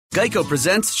Geico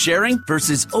presents sharing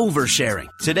versus oversharing.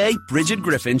 Today, Bridget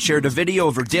Griffin shared a video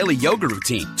of her daily yoga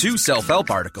routine, 2 self-help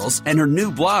articles, and her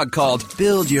new blog called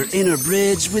Build Your Inner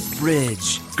Bridge with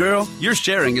Bridge. Girl, your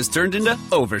sharing has turned into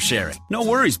oversharing. No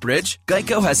worries, Bridge.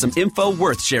 Geico has some info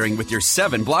worth sharing with your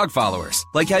 7 blog followers,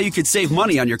 like how you could save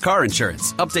money on your car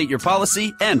insurance, update your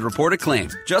policy, and report a claim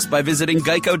just by visiting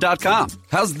geico.com.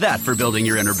 How's that for building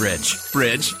your inner bridge?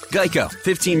 Bridge? Geico.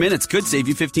 15 minutes could save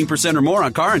you 15% or more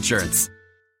on car insurance.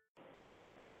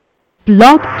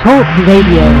 Blog Talk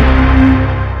Radio.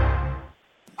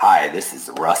 Hi, this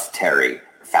is Russ Terry,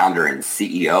 founder and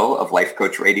CEO of Life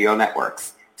Coach Radio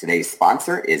Networks. Today's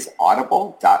sponsor is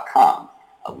Audible.com,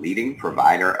 a leading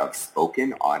provider of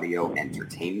spoken audio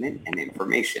entertainment and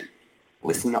information.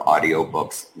 Listen to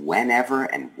audiobooks whenever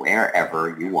and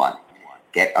wherever you want.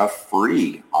 Get a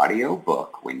free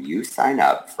audiobook when you sign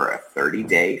up for a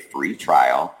 30-day free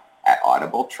trial at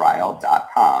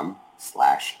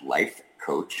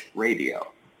audibletrial.com/lifecoach radio.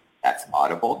 That's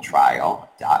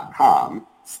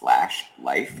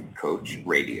audibletrial.com/lifecoach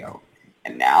radio.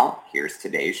 And now, here's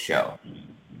today's show.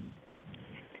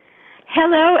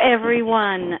 Hello,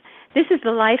 everyone. This is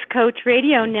the Life Coach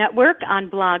Radio Network on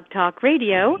Blog Talk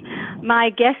Radio.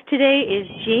 My guest today is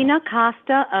GINA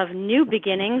COSTA of New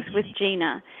Beginnings with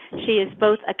GINA. She is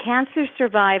both a cancer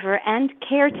survivor and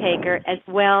caretaker, as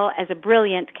well as a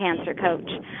brilliant cancer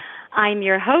coach. I'm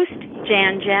your host,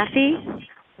 Jann Jaffe.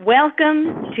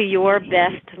 Welcome to your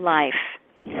best life.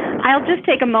 I'll just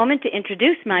take a moment to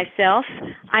introduce myself.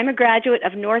 I'm a graduate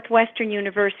of Northwestern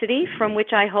University, from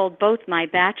which I hold both my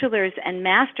bachelor's and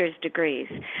master's degrees.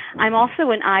 I'm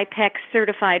also an IPEC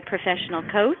certified professional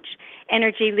coach,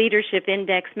 Energy Leadership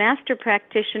Index master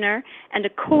practitioner, and a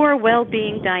core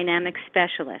well-being dynamic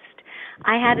specialist.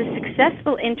 I had a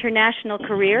successful international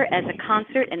career as a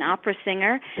concert and opera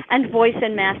singer and voice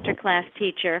and masterclass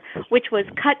teacher, which was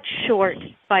cut short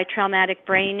by traumatic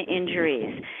brain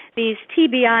injuries. These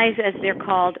TBIs, as they're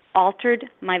called,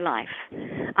 altered my life.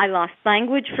 I lost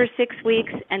language for 6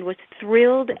 weeks and was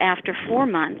thrilled after 4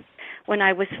 months when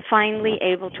I was finally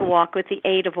able to walk with the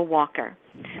aid of a walker.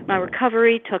 My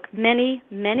recovery took many,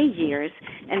 many years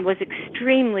and was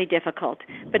extremely difficult,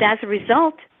 but as a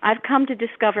result, I've come to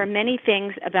discover many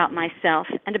things about myself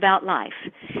and about life,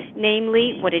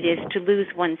 namely what it is to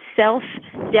lose one's self,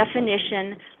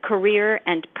 definition, career,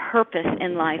 and purpose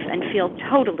in life and feel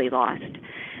totally lost,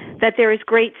 that there is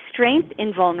great strength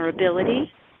in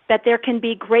vulnerability, that there can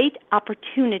be great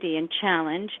opportunity in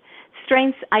challenge,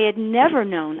 strengths I had never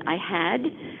known I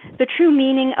had, the true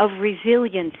meaning of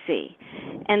resiliency,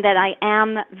 and that I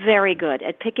am very good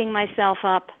at picking myself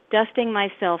up, dusting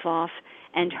myself off,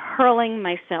 and hurling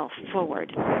myself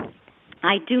forward.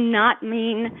 I do not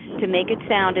mean to make it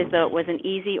sound as though it was an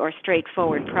easy or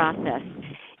straightforward process.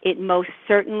 It most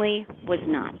certainly was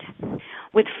not.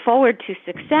 With Forward to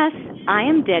Success, I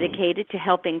am dedicated to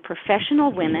helping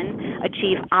professional women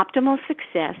achieve optimal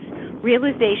success,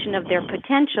 realization of their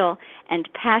potential,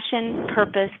 and passion,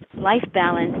 purpose, life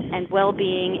balance, and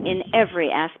well-being in every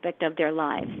aspect of their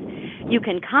lives. You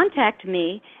can contact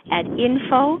me at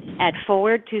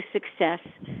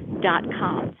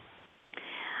info@forwardtosuccess.com.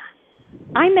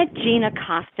 I met GINA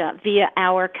COSTA via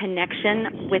our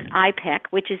connection with IPEC,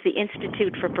 which is the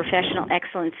Institute for Professional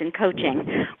Excellence in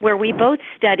Coaching, where we both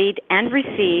studied and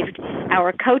received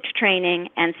our coach training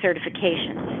and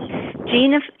certifications.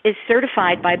 GINA is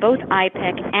certified by both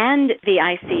IPEC and the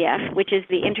ICF, which is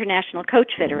the International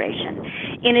Coach Federation.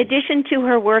 In addition to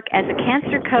her work as a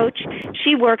cancer coach,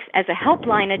 she works as a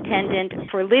helpline attendant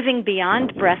for Living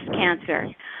Beyond Breast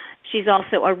Cancer. She's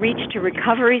also a Reach to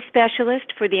Recovery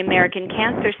specialist for the American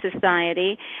Cancer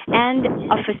Society and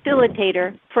a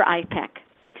facilitator for IPEC.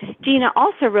 GINA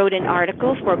also wrote an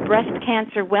article for Breast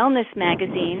Cancer Wellness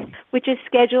magazine, which is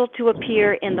scheduled to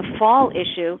appear in the fall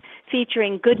issue,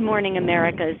 featuring Good Morning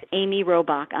America's Amy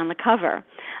Robach on the cover.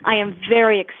 I am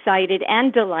very excited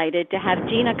and delighted to have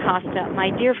GINA COSTA, my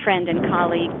dear friend and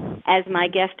colleague, as my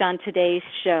guest on today's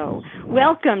show.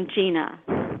 Welcome, GINA.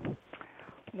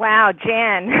 Wow,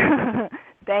 Jann,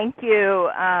 thank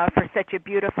you for such a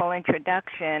beautiful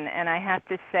introduction. And I have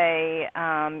to say,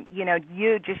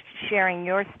 you just sharing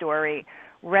your story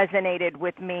resonated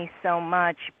with me so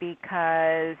much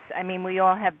because, we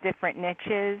all have different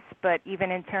niches, but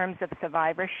even in terms of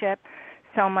survivorship,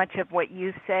 so much of what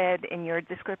you said in your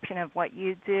description of what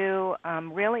you do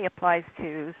really applies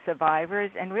to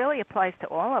survivors and really applies to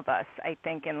all of us, I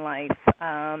think, in life.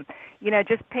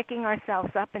 Just picking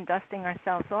ourselves up and dusting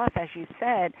ourselves off, as you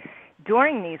said,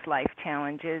 during these life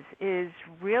challenges is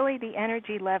really the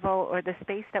energy level or the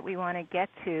space that we want to get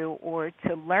to or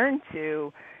to learn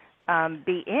to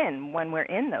be in when we're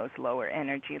in those lower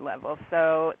energy levels.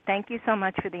 So thank you so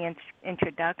much for the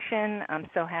introduction. I'm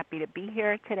so happy to be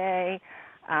here today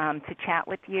to chat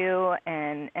with you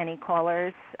and any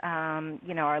callers,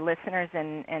 our listeners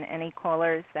and any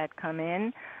callers that come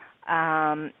in.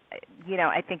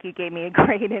 I think you gave me a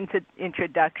great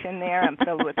introduction there. I'm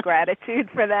filled with gratitude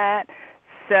for that.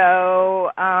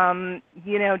 So,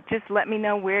 just let me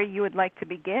know where you would like to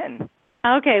begin.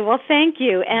 Okay, well, thank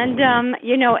you. And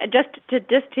just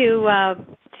to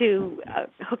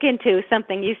hook into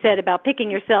something you said about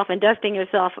picking yourself and dusting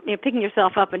yourself, picking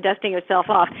yourself up and dusting yourself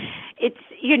off. It's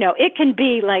it can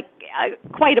be like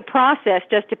quite a process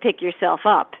just to pick yourself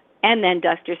up and then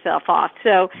dust yourself off.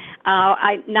 So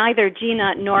neither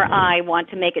GINA nor I want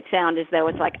to make it sound as though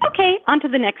it's like, okay, on to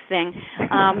the next thing.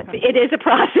 It is a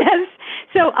process.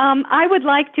 So I would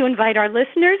like to invite our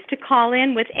listeners to call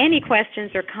in with any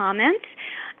questions or comments.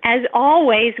 As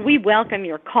always, we welcome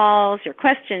your calls, your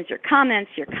questions, your comments,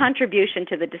 your contribution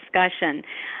to the discussion.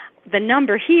 The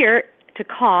number here to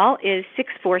call is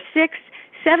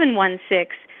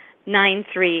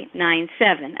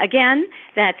 646-716-9397. Again,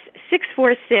 that's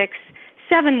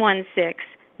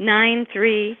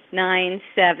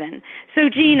 646-716-9397. So,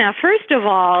 GINA, first of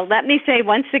all, let me say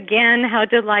once again how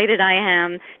delighted I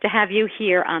am to have you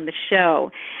here on the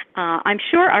show. I'm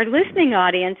sure our listening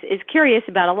audience is curious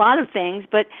about a lot of things,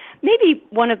 but maybe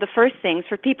one of the first things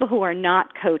for people who are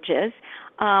not coaches,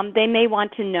 they may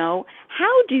want to know,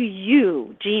 how do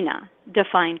you, GINA,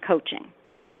 define coaching?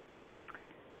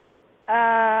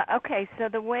 Okay, so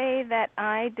the way that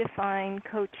I define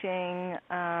coaching,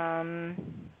 and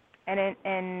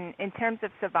in terms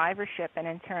of survivorship and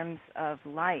in terms of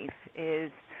life, is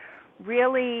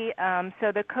really,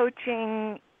 so the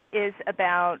coaching is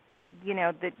about,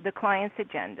 the client's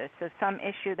agenda, so some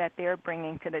issue that they're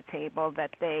bringing to the table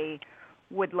that they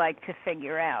would like to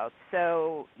figure out.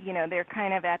 So, they're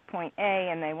kind of at point A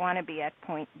and they want to be at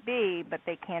point B, but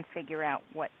they can't figure out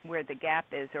where the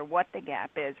gap is or what the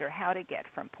gap is or how to get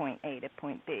from point A to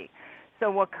point B. So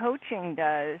what coaching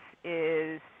does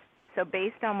is, so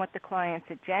based on what the client's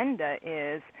agenda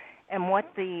is and what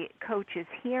the coach is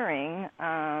hearing,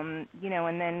 and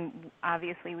then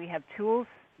obviously we have tools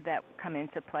that come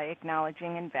into play,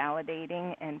 acknowledging and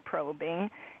validating and probing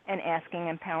and asking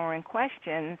empowering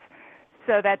questions,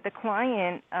 so that the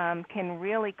client can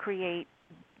really create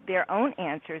their own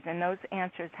answers, and those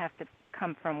answers have to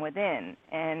come from within.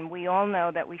 And we all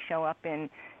know that we show up in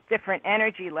different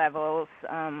energy levels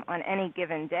on any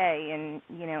given day, and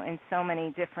in so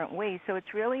many different ways. So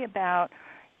it's really about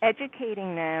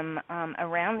educating them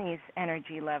around these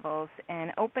energy levels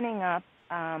and opening up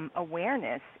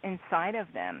awareness inside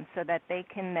of them, so that they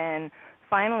can then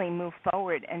finally move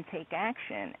forward and take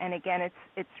action. And again,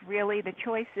 it's really, the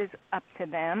choice is up to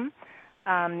them.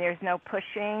 There's no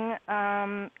pushing,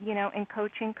 in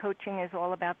coaching. Coaching is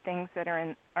all about things that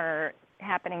are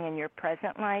happening in your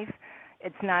present life.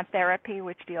 It's not therapy,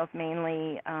 which deals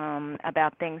mainly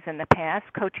about things in the past.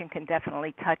 Coaching can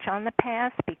definitely touch on the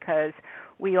past, because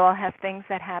we all have things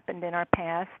that happened in our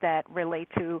past that relate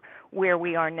to where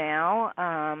we are now.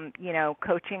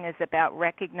 Coaching is about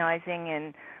recognizing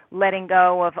and letting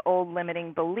go of old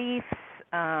limiting beliefs,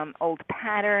 old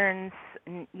patterns,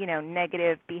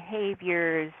 negative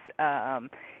behaviors,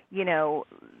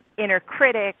 inner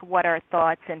critic, what our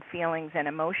thoughts and feelings and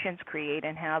emotions create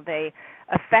and how they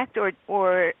affect or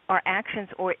our actions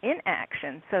or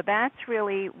inaction. So that's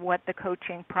really what the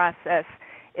coaching process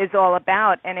is all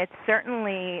about, and it's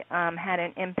certainly had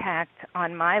an impact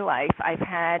on my life. I've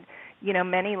had,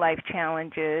 many life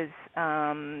challenges,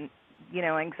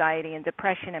 anxiety and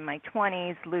depression in my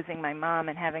 20s, losing my mom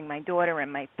and having my daughter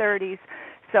in my 30s.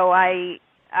 So I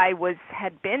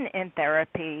had been in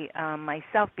therapy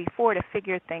myself before to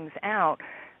figure things out.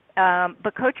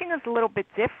 But coaching is a little bit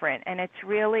different, and it's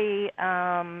really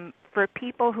for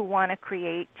people who want to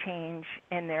create change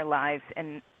in their lives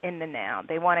and in the now.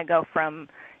 They want to go from,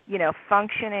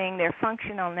 functioning, they're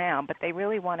functional now, but they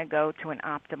really want to go to an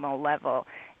optimal level.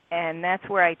 And that's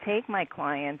where I take my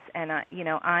clients, and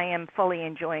I am fully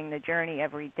enjoying the journey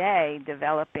every day,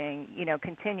 developing,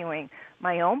 continuing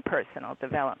my own personal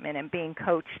development and being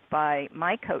coached by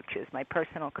my coaches, my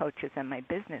personal coaches and my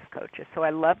business coaches. So I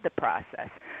love the process.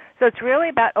 So it's really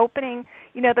about opening,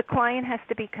 the client has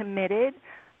to be committed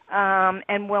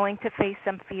and willing to face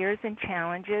some fears and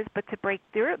challenges, but to break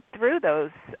through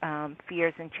those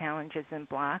fears and challenges and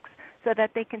blocks, so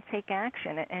that they can take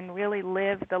action and really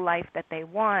live the life that they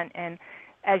want. And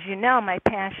as you know, my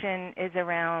passion is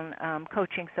around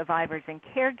coaching survivors and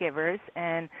caregivers.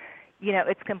 And,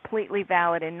 it's completely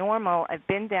valid and normal. I've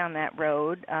been down that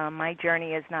road. My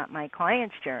journey is not my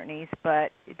clients' journeys,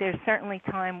 but there's certainly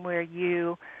time where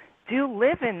you do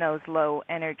live in those low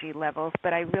energy levels,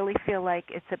 but I really feel like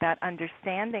it's about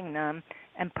understanding them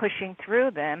and pushing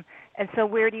through them. And so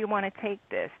where do you want to take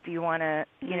this? Do you want to,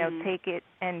 take it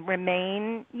and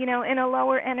remain, in a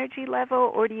lower energy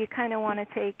level, or do you kind of want to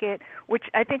take it, which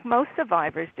I think most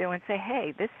survivors do, and say,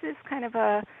 hey, this is kind of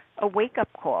a wake-up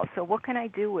call. So what can I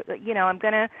do with it? I'm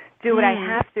going to do what I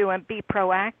have to and be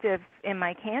proactive in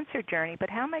my cancer journey, but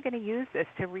how am I going to use this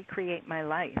to recreate my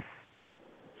life?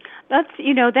 That's,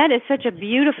 that is such a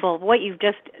beautiful, what you've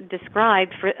just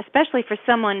described, especially for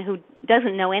someone who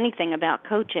doesn't know anything about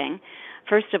coaching.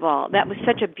 First of all, that was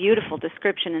such a beautiful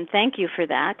description, and thank you for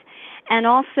that. And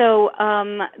also,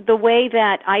 the way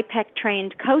that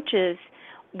IPEC-trained coaches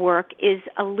work is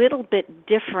a little bit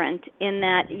different in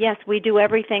that, yes, we do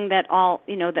everything that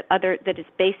that is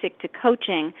basic to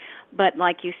coaching, but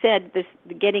like you said, this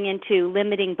getting into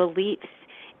limiting beliefs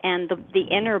and the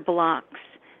inner blocks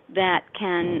that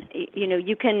can,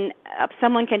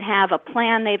 someone can have a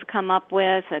plan they've come up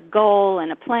with, a goal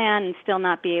and a plan, and still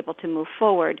not be able to move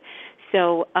forward.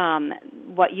 So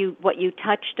what you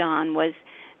touched on was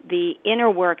the inner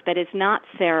work that is not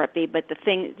therapy, but the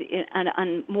thing,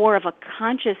 on more of a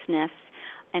consciousness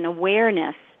and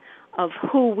awareness of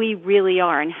who we really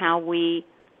are and how we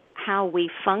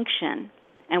function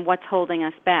and what's holding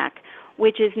us back,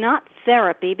 which is not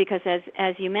therapy, because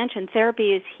as you mentioned,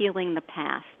 therapy is healing the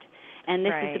past. And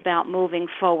this is about moving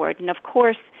forward. And, of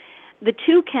course, the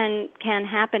two can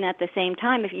happen at the same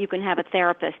time if you can have a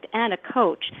therapist and a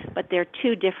coach, but they're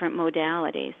two different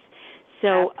modalities.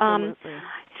 So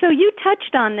so you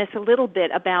touched on this a little bit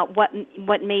about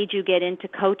what made you get into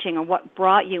coaching, or what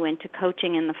brought you into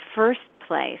coaching in the first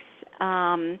place.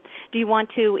 Do you want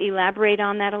to elaborate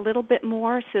on that a little bit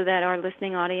more so that our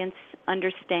listening audience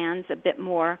understands a bit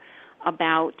more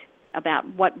about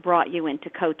what brought you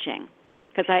into coaching?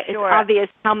 Because it's obvious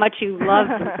how much you love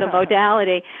the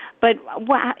modality, but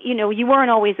you weren't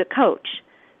always a coach.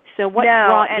 So what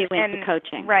brought you into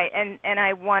coaching? Right, and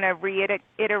I want to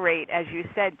reiterate, as you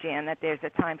said, Jan, that there's a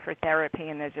time for therapy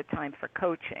and there's a time for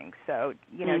coaching. So,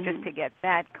 just to get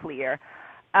that clear.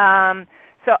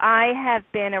 So I have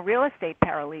been a real estate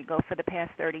paralegal for the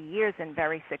past 30 years and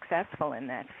very successful in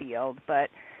that field, but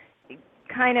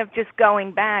kind of just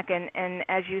going back, and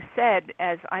as you said,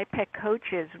 as IPEC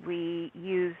coaches, we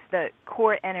use the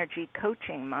core energy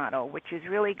coaching model, which is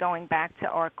really going back to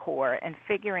our core and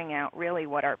figuring out really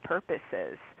what our purpose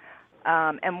is,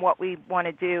 and what we want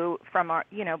to do from our,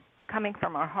 coming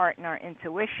from our heart and our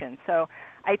intuition. So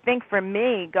I think for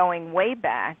me, going way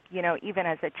back, even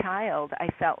as a child, I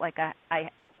felt like I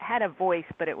had a voice,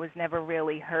 but it was never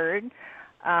really heard,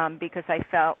 because I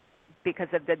felt, because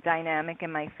of the dynamic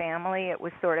in my family, it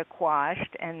was sort of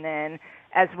quashed. And then,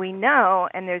 as we know,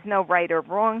 and there's no right or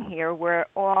wrong here, we're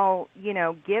all,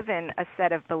 given a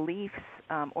set of beliefs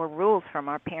or rules from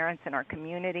our parents and our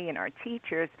community and our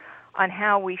teachers on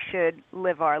how we should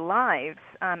live our lives.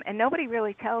 And nobody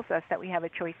really tells us that we have a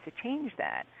choice to change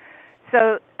that.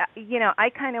 So, I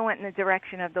kind of went in the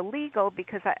direction of the legal,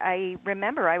 because I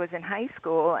remember I was in high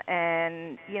school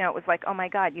and, it was like, oh, my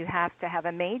God, you have to have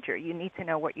a major. You need to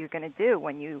know what you're going to do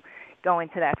when you go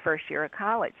into that first year of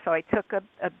college. So I took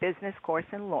a business course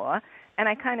in law, and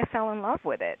I kind of fell in love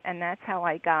with it. And that's how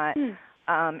I got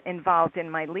involved in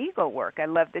my legal work. I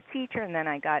loved the teacher, and then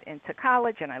I got into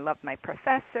college, and I loved my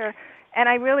professor. And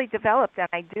I really developed, and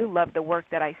I do love the work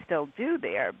that I still do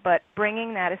there. But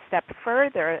bringing that a step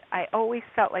further, I always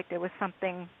felt like there was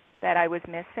something that I was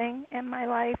missing in my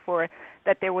life, or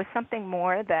that there was something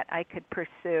more that I could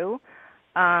pursue.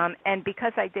 And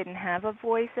because I didn't have a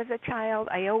voice as a child,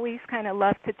 I always kind of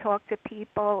loved to talk to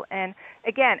people. And,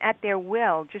 again, at their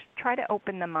will, just try to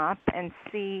open them up and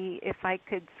see if I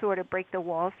could sort of break the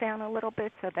walls down a little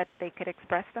bit so that they could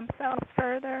express themselves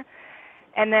further.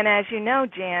 And then, as you know,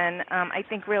 Jan, I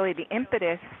think really the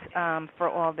impetus for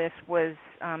all this was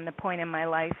the point in my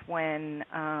life when,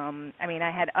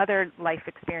 I had other life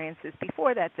experiences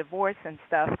before that, divorce and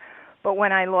stuff, but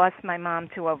when I lost my mom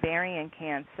to ovarian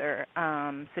cancer,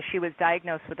 so she was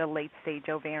diagnosed with a late-stage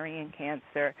ovarian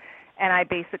cancer, and I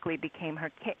basically became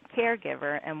her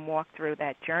caregiver and walked through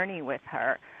that journey with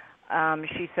her.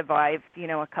 She survived,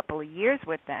 a couple of years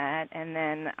with that, and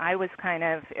then I was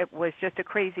it was just a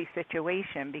crazy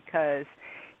situation, because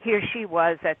here she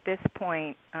was at this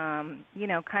point,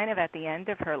 kind of at the end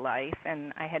of her life,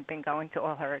 and I had been going to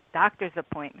all her doctor's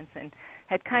appointments and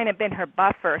had kind of been her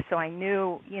buffer, so I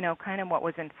knew, kind of what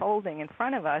was unfolding in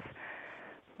front of us.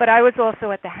 But I was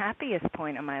also at the happiest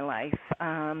point of my life,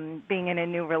 being in a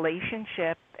new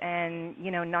relationship and,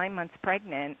 9 months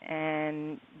pregnant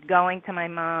and going to my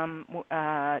mom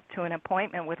to an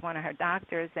appointment with one of her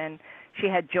doctors, and she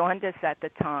had jaundice at the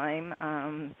time.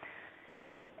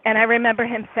 And I remember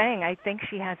him saying, I think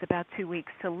she has about 2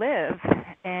 weeks to live.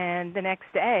 And the next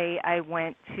day I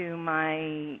went to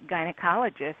my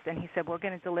gynecologist, and he said, we're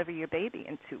going to deliver your baby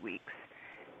in 2 weeks.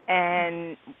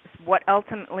 And what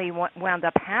ultimately wound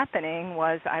up happening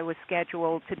was I was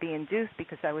scheduled to be induced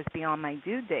because I was beyond my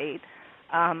due date.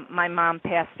 My mom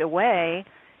passed away,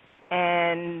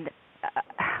 and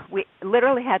we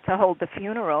literally had to hold the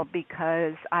funeral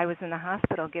because I was in the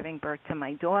hospital giving birth to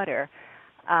my daughter.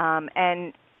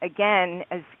 And again,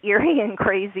 as eerie and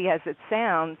crazy as it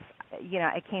sounds,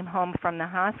 I came home from the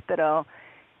hospital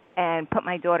and put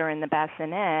my daughter in the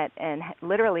bassinet and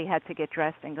literally had to get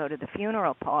dressed and go to the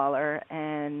funeral parlor.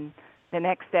 And the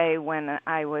next day when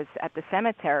I was at the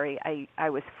cemetery, I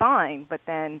was fine, but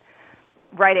then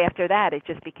right after that it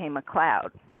just became a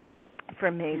cloud for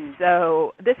me.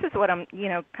 So this is what I'm,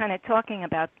 kind of talking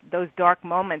about, those dark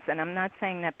moments. And I'm not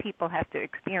saying that people have to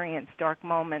experience dark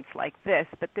moments like this,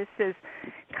 but this is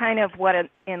kind of what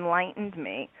enlightened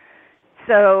me.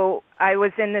 So I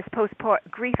was in this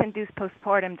grief-induced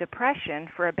postpartum depression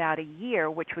for about a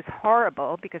year, which was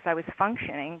horrible because I was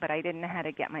functioning, but I didn't know how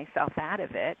to get myself out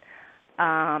of it,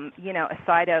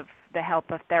 aside of the help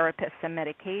of therapists and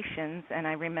medications. And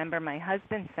I remember my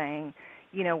husband saying,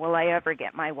 will I ever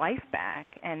get my life back?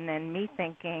 And then me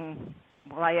thinking,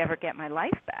 will I ever get my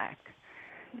life back?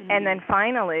 Mm-hmm. And then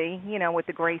finally, with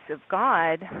the grace of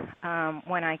God,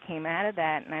 when I came out of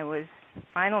that and I was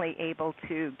finally able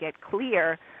to get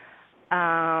clear,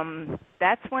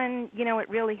 that's when, it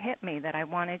really hit me that I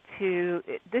wanted to,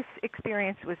 this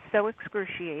experience was so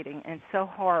excruciating and so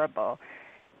horrible.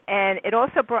 And it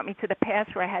also brought me to the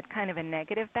past where I had kind of a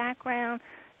negative background.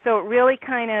 So it really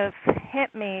kind of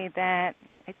hit me that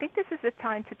I think this is the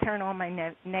time to turn all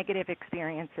my negative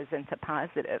experiences into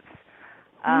positives.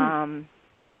 And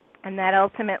that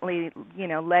ultimately,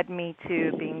 led me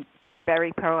to being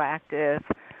very proactive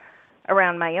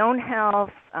around my own health,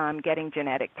 getting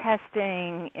genetic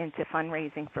testing, into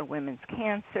fundraising for women's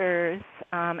cancers.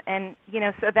 And,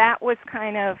 so that was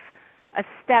kind of a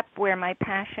step where my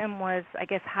passion was, I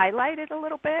guess, highlighted a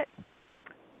little bit.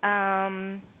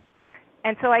 And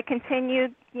so I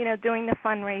continued, doing the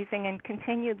fundraising and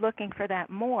continued looking for that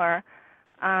more.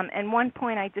 And one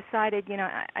point I decided,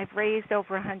 I've raised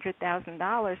over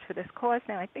 $100,000 for this cause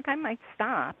now. I think I might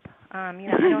stop. I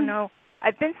don't know.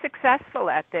 I've been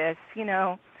successful at this,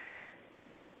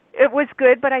 It was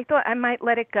good, but I thought I might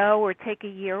let it go or take a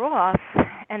year off.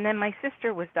 And then my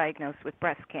sister was diagnosed with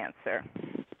breast cancer.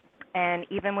 And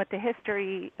even with the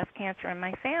history of cancer in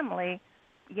my family,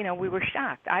 we were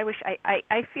shocked.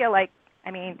 I feel like,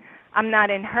 I'm not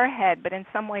in her head, but in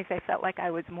some ways I felt like I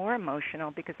was more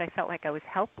emotional because I felt like I was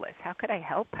helpless. How could I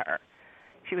help her?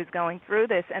 She was going through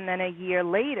this. And then a year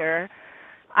later,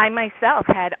 I myself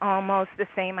had almost the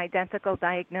same identical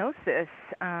diagnosis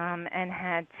and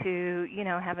had to,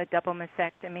 have a double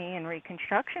mastectomy and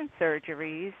reconstruction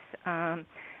surgeries.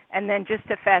 And then just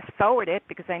to fast forward it,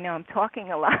 because I know I'm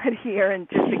talking a lot here, and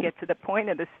just to get to the point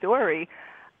of the story,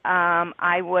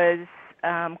 I was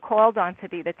called on to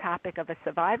be the topic of a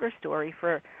survivor story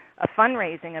for a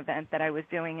fundraising event that I was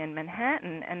doing in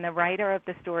Manhattan. And the writer of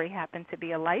the story happened to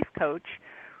be a life coach.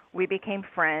 We became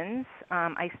friends.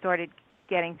 I started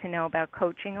getting to know about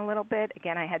coaching a little bit.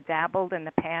 Again, I had dabbled in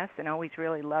the past and always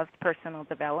really loved personal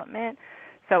development,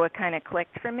 so it kind of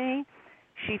clicked for me.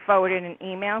 She forwarded an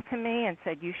email to me and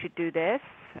said, you should do this.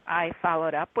 I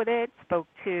followed up with it, spoke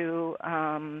to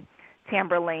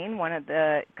Tambra Lane, one of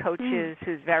the coaches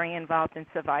who's very involved in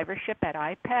survivorship at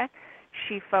IPEC.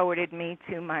 She forwarded me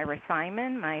to Myra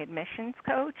Simon, my admissions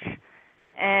coach.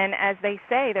 And as they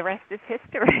say, the rest is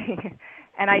history.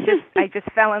 And I just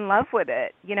fell in love with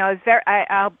it.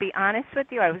 I'll be honest with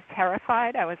you, I was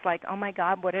terrified. I was like, oh my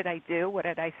God, what did I do? What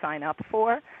did I sign up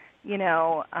for?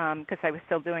 Because I was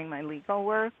still doing my legal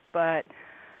work. But,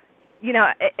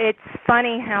 it's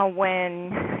funny how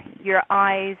when your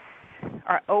eyes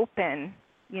are open,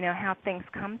 how things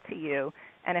come to you.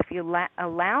 And if you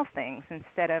allow things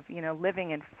instead of,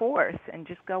 living in force and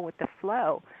just go with the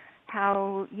flow,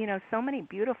 how, so many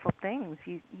beautiful things,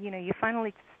 you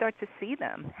finally start to see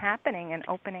them happening and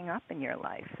opening up in your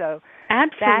life. So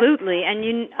absolutely. And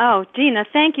GINA,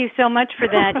 thank you so much for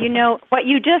that. What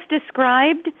you just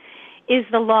described is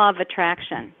the law of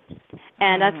attraction.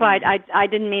 And that's why I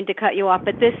didn't mean to cut you off,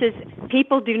 but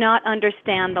people do not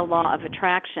understand the law of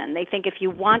attraction. They think if you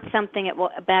want something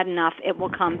bad enough, it will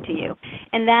come to you.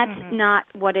 And that's not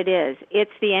what it is.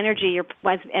 It's the energy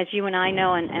as you and I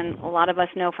know, and a lot of us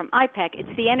know from IPEC,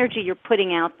 it's the energy you're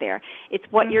putting out there. It's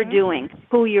what you're doing,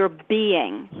 who you're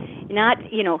being, not,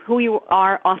 who you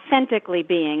are authentically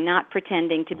being, not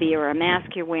pretending to be or a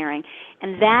mask you're wearing.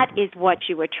 And that is what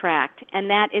you attract, and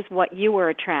that is what you are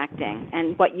attracting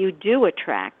and what you do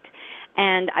attract.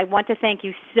 And I want to thank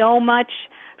you so much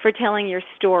for telling your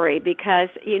story because,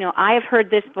 I have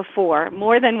heard this before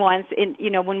more than once,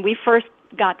 when we first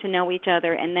got to know each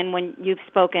other, and then when you've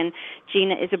spoken.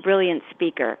 GINA is a brilliant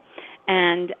speaker.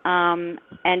 And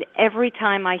every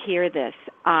time I hear this,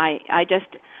 I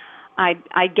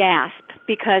gasp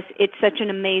because it's such an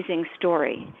amazing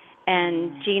story.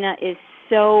 And GINA is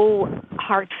so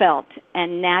heartfelt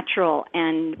and natural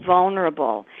and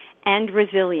vulnerable and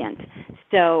resilient.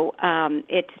 So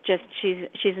it's just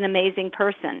she's an amazing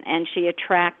person, and she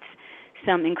attracts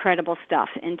some incredible stuff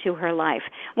into her life.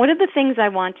 One of the things I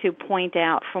want to point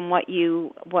out from what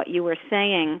you were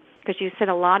saying, because you said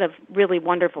a lot of really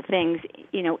wonderful things,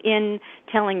 in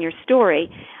telling your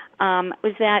story,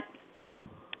 was that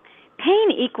pain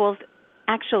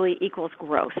actually equals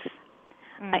growth.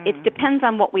 It depends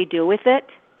on what we do with it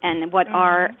and what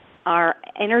our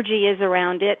energy is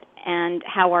around it and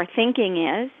how our thinking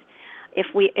is.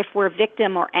 If we're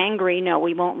victim or angry, no,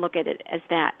 we won't look at it as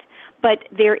that. But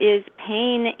there is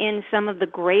pain in some of the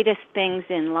greatest things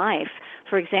in life.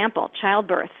 For example,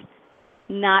 childbirth,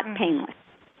 not painless,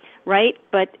 right?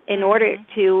 But in order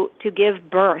to give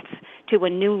birth to a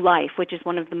new life, which is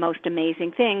one of the most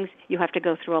amazing things, you have to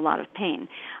go through a lot of pain.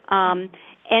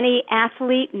 Any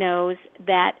athlete knows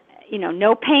that,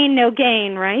 no pain, no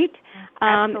gain, right?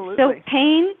 Absolutely. So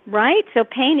pain, right? So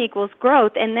pain equals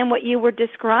growth. And then what you were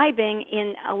describing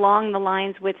along the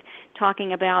lines with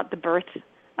talking about the birth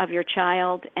of your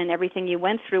child and everything you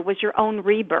went through was your own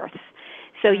rebirth.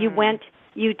 So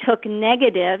you took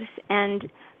negatives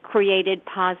and created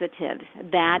positives.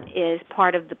 That is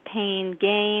part of the pain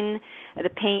gain, the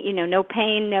pain, no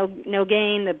pain, no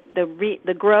gain,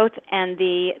 the growth and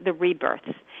the rebirth.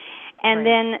 And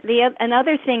then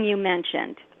another thing you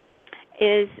mentioned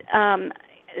is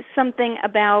something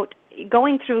about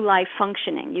going through life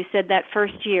functioning. You said that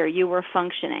first year you were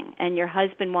functioning, and your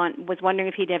husband was wondering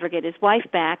if he'd ever get his wife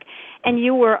back, and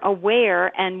you were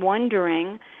aware and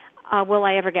wondering, will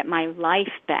I ever get my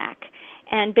life back?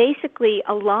 And basically,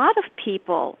 a lot of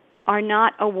people are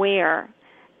not aware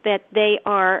that they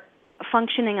are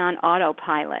functioning on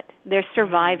autopilot. They're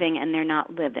surviving and they're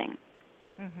not living.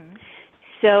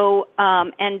 So,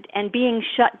 and being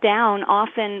shut down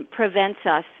often prevents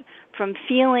us from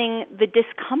feeling the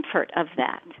discomfort of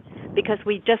that because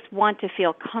we just want to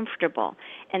feel comfortable.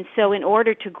 And so in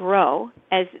order to grow,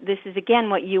 as this is again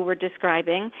what you were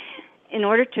describing, in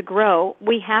order to grow,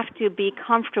 we have to be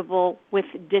comfortable with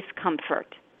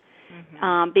discomfort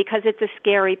because it's a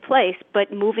scary place.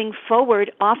 But moving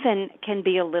forward often can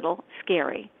be a little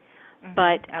scary.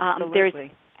 But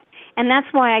and that's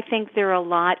why I think there are a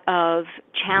lot of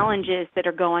challenges that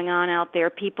are going on out there,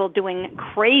 people doing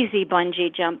crazy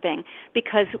bungee jumping,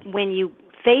 because when you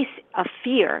face a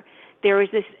fear, there is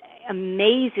this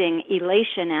amazing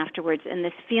elation afterwards and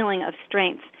this feeling of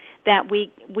strength that we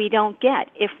don't get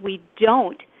if we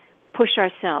don't push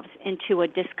ourselves into a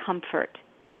discomfort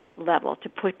level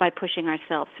by pushing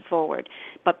ourselves forward.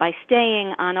 But by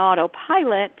staying on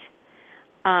autopilot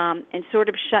and sort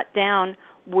of shut down,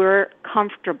 we're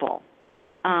comfortable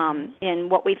in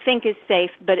what we think is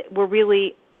safe, but we're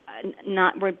really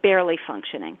we're barely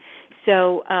functioning.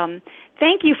 So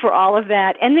thank you for all of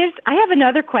that. And I have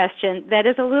another question that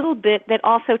is a little bit, that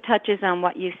also touches on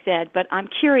what you said, but I'm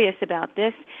curious about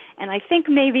this, and I think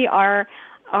maybe our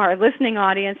listening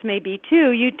audience may be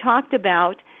too. You talked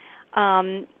about,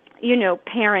 parenting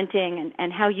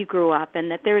and how you grew up and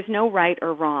that there is no right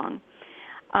or wrong.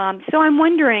 So I'm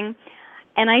wondering,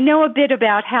 and I know a bit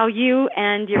about how you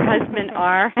and your husband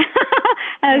are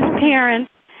as parents,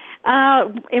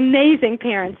 amazing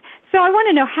parents. So I want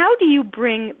to know, how do you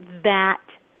bring that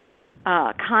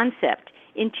concept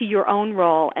into your own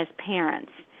role as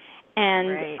parents?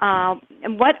 And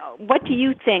and what do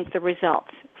you think the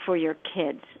results for your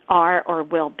kids are or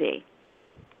will be?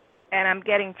 And I'm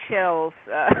getting chills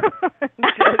just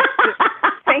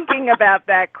thinking about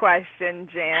that question,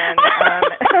 Jann.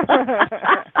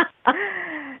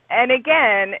 And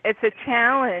again, it's a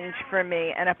challenge for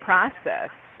me and a process.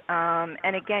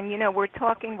 And again, we're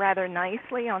talking rather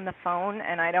nicely on the phone,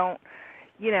 and I don't,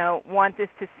 want this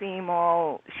to seem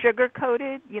all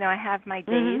sugar-coated. I have my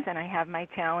days and I have my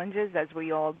challenges, as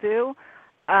we all do.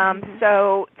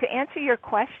 So to answer your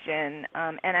question,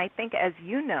 and I think as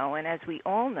you know and as we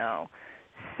all know,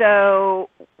 so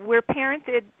we're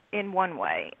parented in one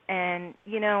way, and,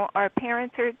 our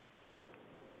parents are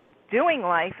doing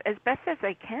life as best as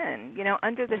they can,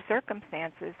 under the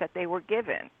circumstances that they were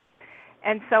given.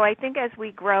 And so I think as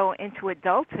we grow into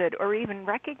adulthood, or even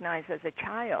recognize as a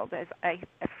child, as I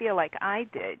feel like I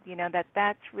did, that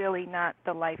that's really not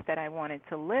the life that I wanted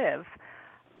to live.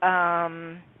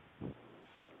 Oh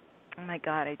my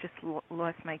God, I just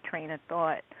lost my train of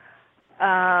thought.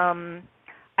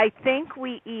 I think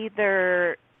we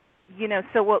either,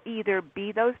 so we'll either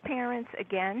be those parents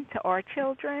again to our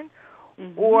children,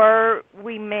 or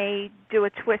we may do a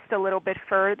twist a little bit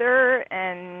further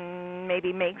and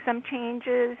maybe make some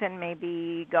changes and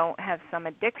maybe go have some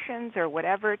addictions or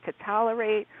whatever to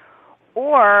tolerate.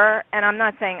 Or, and I'm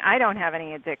not saying I don't have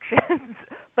any addictions,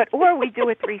 or we do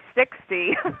a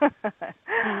 360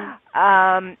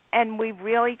 and we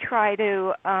really try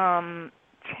to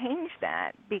change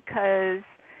that, because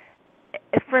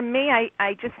for me,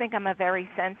 I just think I'm a very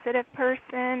sensitive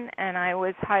person, and I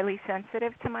was highly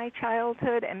sensitive to my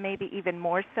childhood, and maybe even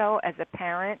more so as a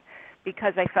parent,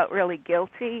 because I felt really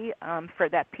guilty for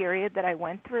that period that I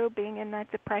went through, being in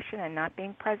that depression and not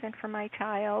being present for my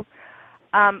child.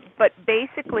 But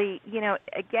basically,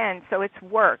 again, so it's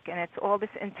work, and it's all this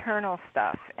internal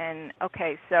stuff. And,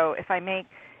 okay, so if I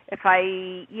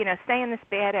stay in this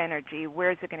bad energy,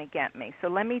 where's it going to get me? So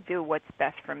let me do what's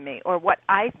best for me, or what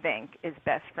I think is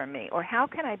best for me, or how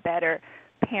can I better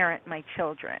parent my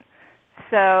children?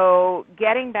 So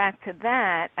getting back to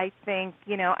that, I think,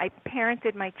 I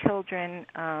parented my children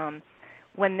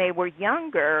when they were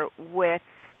younger with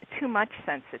too much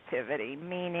sensitivity,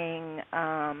 meaning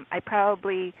I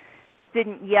probably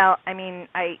didn't yell.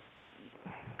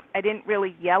 I didn't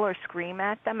really yell or scream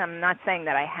at them. I'm not saying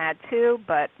that I had to,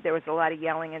 but there was a lot of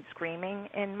yelling and screaming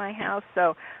in my house.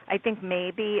 So I think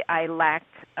maybe I lacked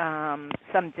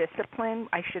some discipline.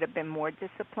 I should have been more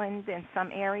disciplined in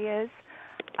some areas.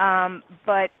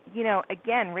 But,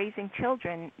 again, raising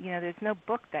children, there's no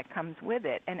book that comes with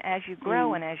it. And as you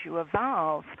grow and as you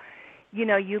evolve, you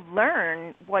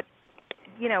learn what's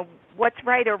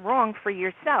right or wrong for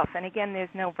yourself. And, again, there's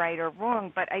no right or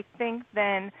wrong. But I think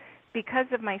then, because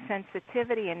of my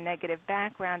sensitivity and negative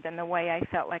background and the way I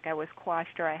felt like I was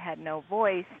quashed or I had no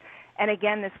voice, and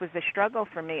again, this was a struggle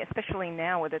for me, especially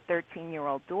now with a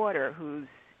 13-year-old daughter who's,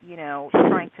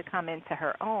 trying to come into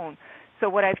her own. So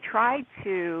what I've tried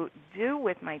to do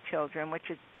with my children, which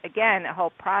is, again, a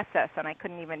whole process, and I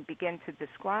couldn't even begin to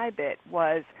describe it,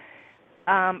 was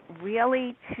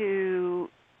really to,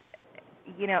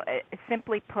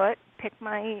 simply put, pick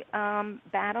my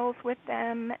battles with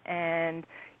them, and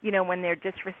when they're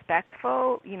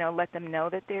disrespectful, let them know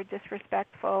that they're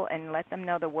disrespectful, and let them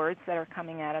know the words that are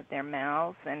coming out of their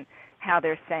mouths and how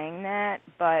they're saying that.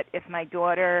 But if my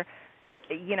daughter,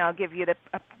 I'll give you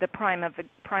the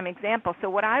prime example. So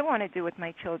what I want to do with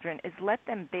my children is let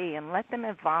them be and let them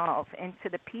evolve into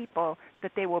the people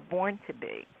that they were born to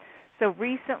be. So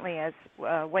recently, as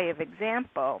a way of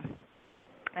example,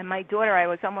 and my daughter, I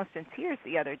was almost in tears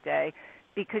the other day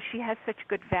because she has such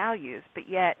good values, but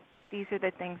yet these are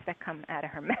the things that come out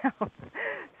of her mouth.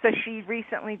 So she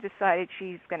recently decided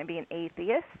she's going to be an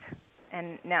atheist,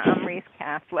 and now I'm raised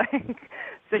Catholic.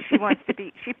 So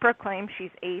she proclaimed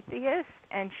she's atheist,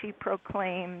 and she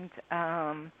proclaimed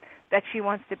that she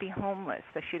wants to be homeless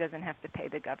so she doesn't have to pay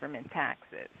the government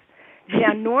taxes.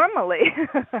 Now, normally,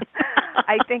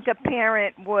 I think a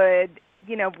parent would,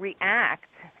 react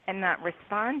and not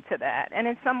respond to that. And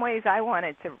in some ways, I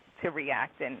wanted to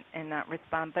react and not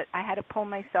respond, but I had to pull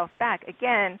myself back,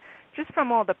 again, just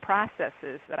from all the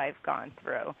processes that I've gone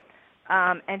through,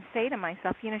 and say to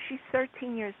myself, she's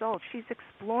 13 years old. She's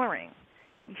exploring.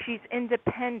 She's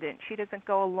independent. She doesn't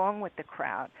go along with the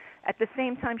crowd. At the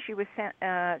same time she was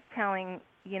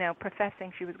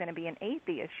professing she was going to be an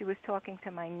atheist, she was talking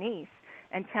to my niece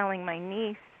and telling my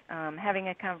niece, having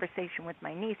a conversation with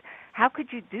my niece, how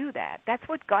could you do that? That's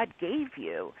what God gave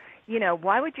you.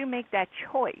 Why would you make that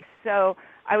choice? So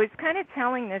I was kind of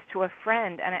telling this to a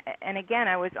friend, and again,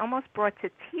 I was almost brought to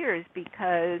tears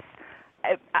because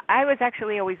I was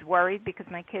actually always worried because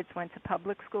my kids went to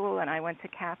public school and I went to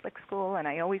Catholic school, and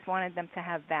I always wanted them to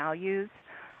have values.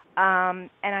 And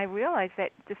I realized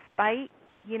that despite,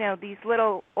 these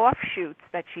little offshoots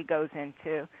that she goes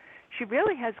into, she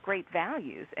really has great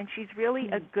values, and she's really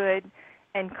a good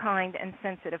and kind and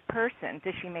sensitive person.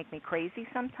 Does she make me crazy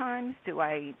sometimes? Do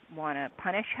I want to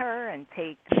punish her and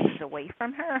take things away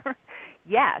from her?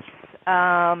 Yes.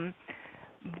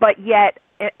 But yet,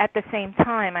 at the same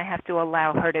time, I have to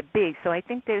allow her to be. So I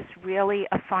think there's really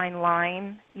a fine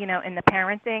line, in the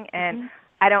parenting. And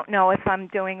I don't know if I'm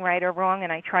doing right or wrong,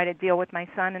 and I try to deal with my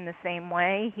son in the same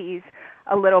way. He's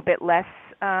a little bit less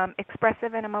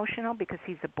expressive and emotional because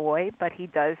he's a boy, but he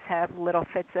does have little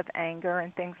fits of anger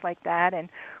and things like that, and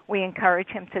we encourage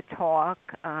him to talk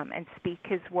and speak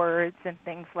his words and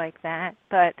things like that.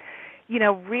 But,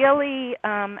 really,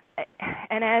 and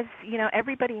as,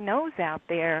 everybody knows out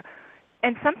there,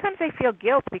 and sometimes I feel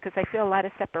guilt because I feel a lot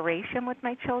of separation with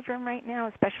my children right now,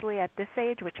 especially at this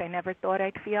age, which I never thought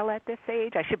I'd feel at this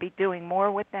age. I should be doing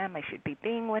more with them. I should be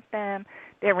being with them.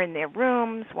 They're in their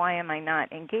rooms. Why am I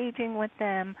not engaging with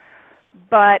them?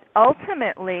 But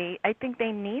ultimately, I think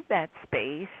they need that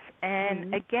space.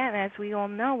 And again, as we all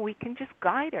know, we can just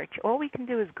guide all we can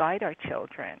do is guide our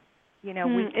children. We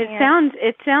can't.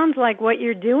 It sounds like what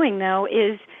you're doing, though,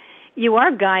 is you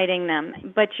are guiding them,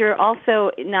 but you're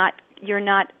also not. You're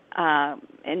not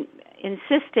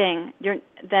insisting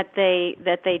that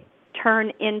they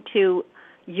turn into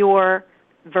your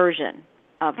version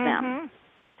of them.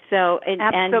 So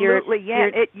absolutely,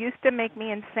 it used to make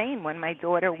me insane when my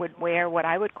daughter would wear what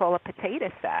I would call a potato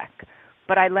sack,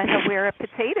 but I let her wear a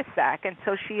potato sack, and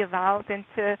so she evolved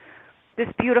into this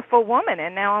beautiful woman.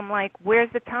 And now I'm like,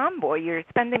 where's the tomboy? You're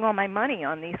spending all my money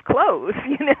on these clothes,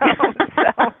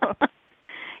 So.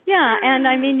 Yeah, and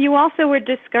I mean, you also were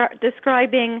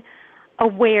describing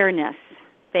awareness,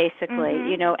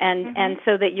 basically, and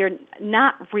so that you're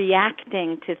not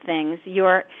reacting to things.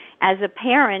 As a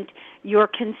parent, you're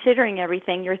considering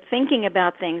everything. You're thinking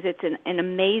about things. It's an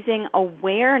amazing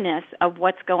awareness of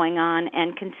what's going on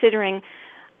and considering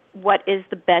what is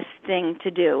the best thing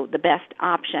to do, the best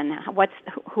option.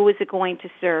 Who is it going to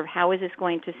serve? How is this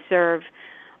going to serve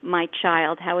my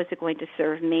child? How is it going to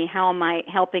serve me? How am I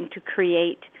helping to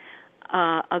create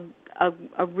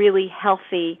a really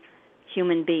healthy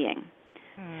human being?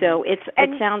 So it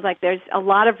sounds like there's a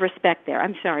lot of respect there.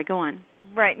 I'm sorry, go on.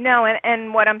 Right. No,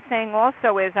 and what I'm saying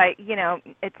also is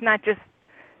it's not just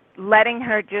letting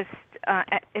her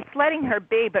it's letting her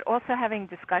be, but also having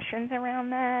discussions around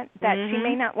that she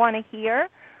may not want to hear.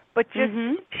 But just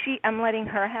I'm letting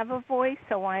her have a voice,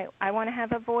 so I want to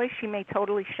have a voice. She may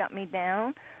totally shut me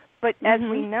down. But as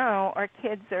we know, our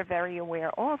kids are very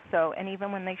aware also, and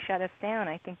even when they shut us down,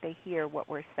 I think they hear what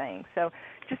we're saying. So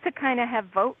just to kind of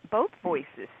have both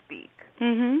voices speak.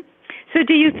 So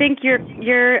do you think your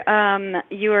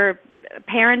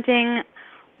parenting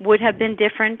would have been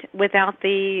different without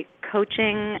the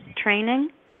coaching training?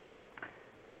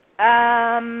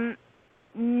 I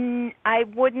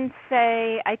wouldn't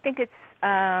say. I think it's.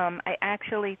 I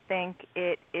actually think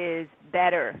it is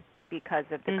better because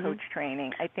of the coach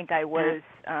training. I think I was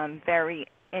very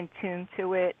in tune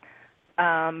to it.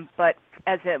 But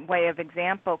as a way of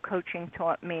example, coaching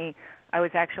taught me. I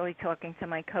was actually talking to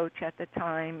my coach at the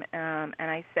time, and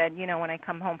I said, when I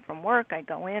come home from work, I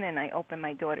go in and I open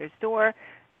my daughter's door,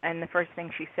 and the first thing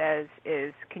she says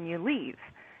is, "Can you leave?"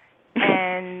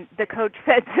 And the coach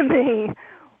said to me,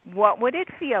 "What would it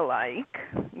feel like?"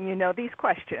 These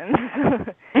questions.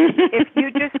 If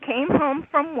you just came home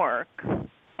from work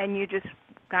and you just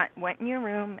went in your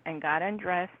room and got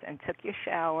undressed and took your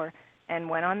shower and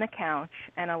went on the couch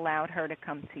and allowed her to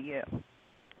come to you.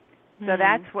 So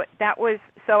that was.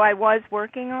 So I was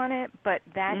working on it, but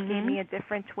that gave me a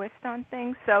different twist on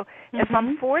things. So if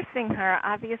I'm forcing her,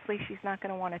 obviously she's not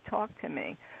going to want to talk to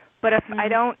me. But if I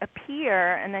don't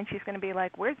appear, and then she's going to be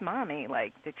like, "Where's Mommy?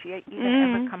 Like, did she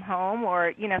even ever come home?"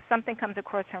 Or, something comes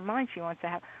across her mind she wants to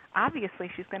have. Obviously,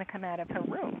 she's going to come out of her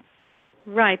room.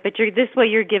 Right, but this way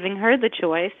you're giving her the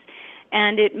choice,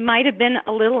 and it might have been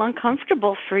a little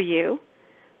uncomfortable for you,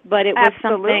 but it was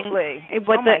something.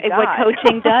 What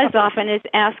coaching does often is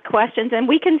ask questions, and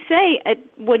we can say it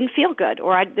wouldn't feel good,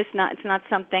 or it's not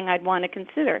something I'd want to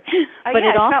consider. But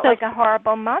it also felt like a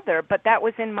horrible mother, but that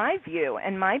was in my view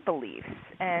and my beliefs,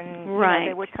 and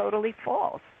they were totally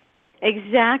false.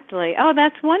 Exactly. Oh,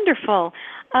 that's wonderful.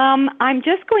 I'm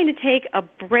just going to take a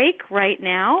break right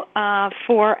now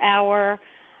for our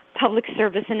public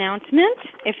service announcement.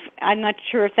 I'm not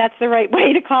sure if that's the right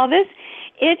way to call this.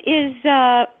 It is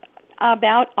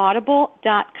about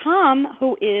Audible.com,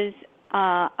 who is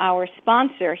our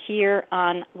sponsor here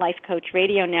on Life Coach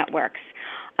Radio Networks.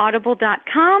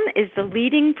 Audible.com is the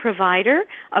leading provider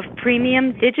of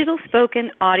premium digital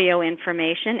spoken audio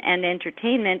information and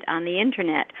entertainment on the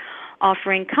Internet,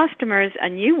 offering customers a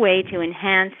new way to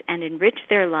enhance and enrich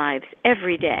their lives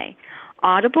every day.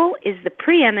 Audible is the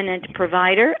preeminent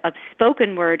provider of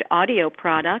spoken word audio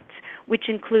products, which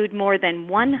include more than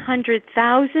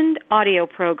 100,000 audio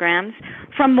programs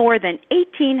from more than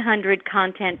 1,800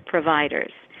 content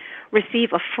providers.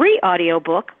 Receive a free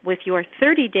audiobook with your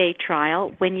 30-day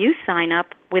trial when you sign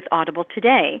up with Audible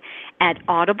today at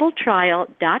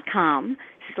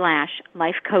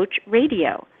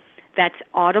audibletrial.com/lifecoachradio. That's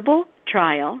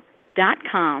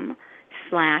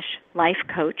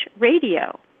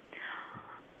audibletrial.com/lifecoachradio.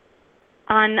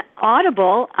 On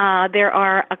Audible, there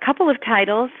are a couple of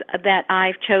titles that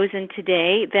I've chosen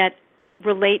today that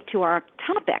relate to our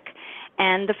topic.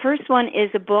 And the first one is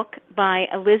a book by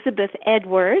Elizabeth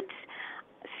Edwards,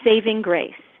 Saving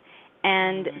Grace.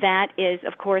 And that is,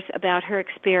 of course, about her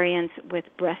experience with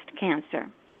breast cancer.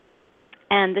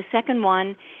 And the second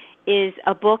one is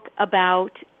a book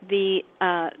about the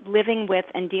living with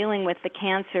and dealing with the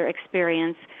cancer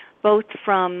experience, both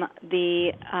from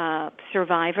the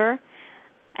survivor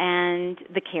and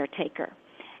the caretaker.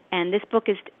 And this book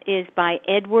is by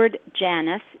Edward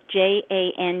Janus,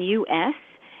 Janus,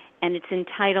 and it's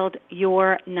entitled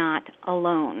You're Not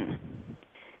Alone.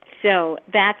 So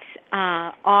that's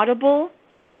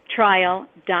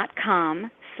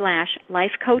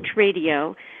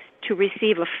audibletrial.com/lifecoachradio to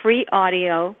receive a free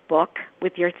audio book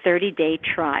with your 30-day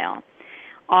trial.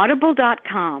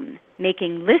 Audible.com,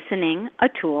 making listening a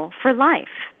tool for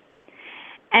life.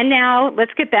 And now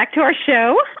let's get back to our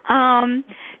show.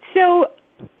 So,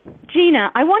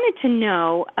 GINA, I wanted to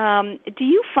know, do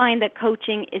you find that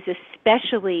coaching is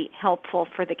especially helpful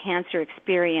for the cancer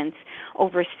experience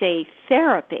over, say,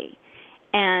 therapy?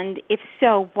 And if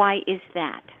so, why is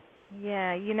that?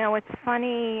 Yeah, it's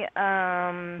funny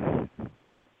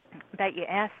that you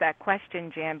asked that question,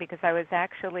 Jan, because I was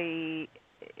actually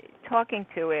talking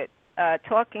to a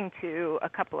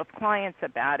couple of clients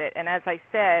about it. And as I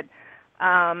said,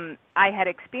 I had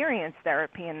experienced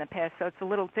therapy in the past, so it's a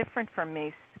little different for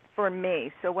me.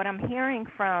 So what I'm hearing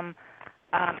from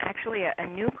actually a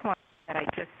new client that I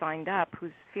just signed up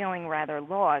who's feeling rather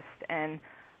lost, and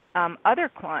other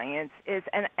clients is,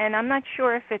 and I'm not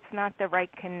sure if it's not the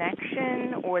right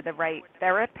connection or the right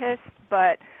therapist,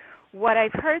 but what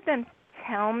I've heard them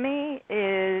tell me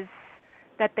is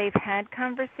that they've had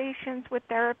conversations with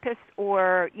therapists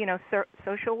or,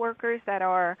 social workers that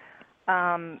are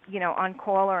on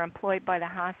call or employed by the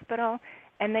hospital,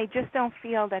 and they just don't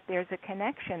feel that there's a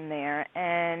connection there.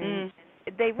 And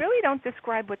they really don't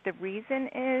describe what the reason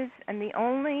is. And the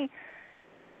only,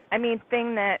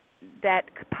 thing that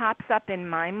pops up in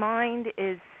my mind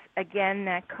is, again,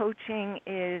 that coaching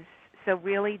is so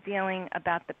really dealing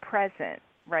about the present,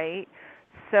 right?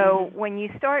 So when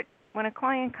a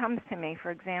client comes to me,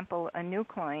 for example, a new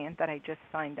client that I just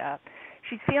signed up,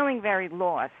 she's feeling very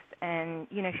lost. And,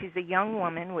 she's a young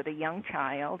woman with a young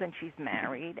child, and she's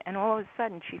married, and all of a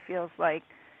sudden she feels like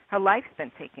her life's been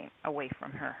taken away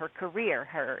from her, her career,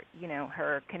 her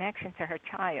connection to her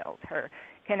child, her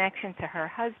connection to her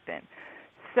husband.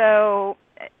 So,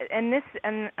 and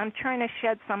I'm trying to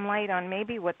shed some light on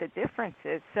maybe what the difference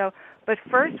is. So, but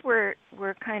first we're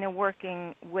kind of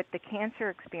working with the cancer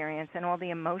experience and all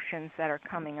the emotions that are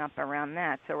coming up around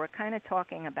that. So we're kind of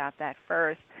talking about that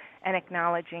first and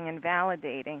acknowledging and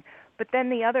validating. But then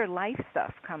the other life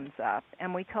stuff comes up,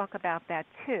 and we talk about that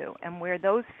too, and where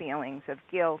those feelings of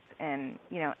guilt and,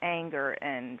 anger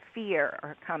and fear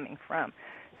are coming from.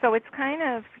 So it's kind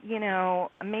of,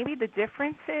 maybe the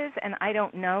difference is, and I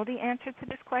don't know the answer to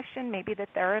this question, maybe the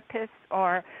therapists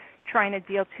are trying to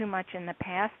deal too much in the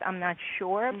past. I'm not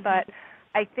sure, but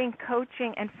I think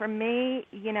coaching, and for me,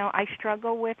 I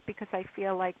struggle with, because I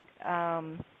feel like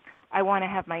I want to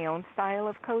have my own style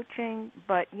of coaching,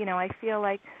 but, I feel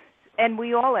like, and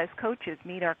we all as coaches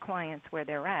meet our clients where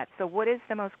they're at. So what is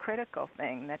the most critical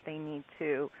thing that they need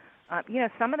to,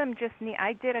 some of them just need,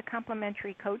 I did a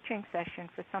complimentary coaching session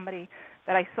for somebody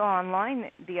that I saw online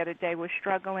the other day was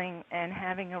struggling and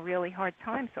having a really hard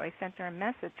time. So I sent her a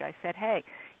message. I said, hey,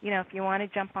 if you want to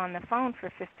jump on the phone for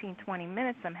 15, 20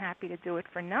 minutes, I'm happy to do it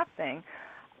for nothing.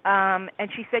 And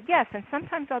she said yes, and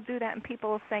sometimes I'll do that and people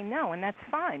will say no, and that's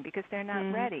fine because they're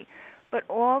not ready. But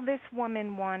all this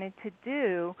woman wanted to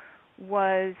do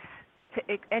was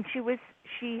and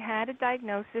she had a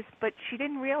diagnosis, but she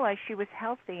didn't realize she was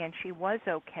healthy and she was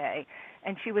okay,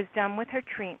 and she was done with her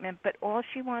treatment, but all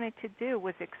she wanted to do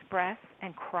was express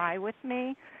and cry with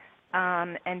me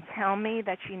and tell me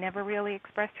that she never really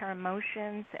expressed her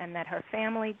emotions and that her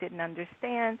family didn't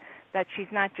understand, that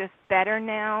she's not just better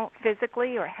now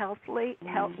physically or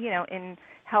in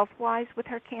health-wise with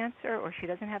her cancer, or she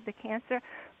doesn't have the cancer,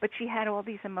 but she had all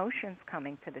these emotions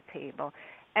coming to the table.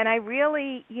 And I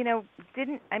really,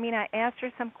 I asked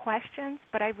her some questions,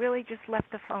 but I really just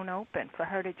left the phone open for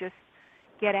her to just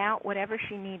get out whatever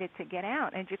she needed to get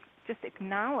out, and just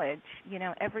acknowledge,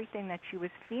 everything that she was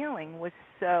feeling was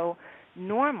so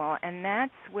normal. And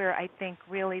that's where I think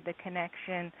really the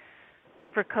connection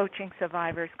for coaching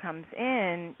survivors comes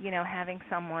in, having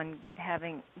someone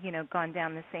gone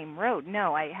down the same road.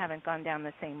 No, I haven't gone down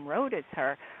the same road as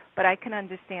her, but I can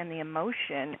understand the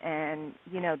emotion and,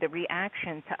 the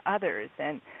reaction to others,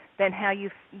 and then how you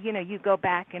go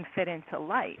back and fit into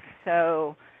life.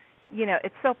 So,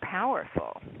 it's so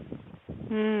powerful.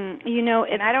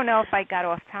 And I don't know if I got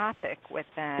off topic with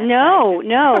that. No,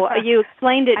 you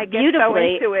explained it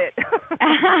beautifully. I get so into it.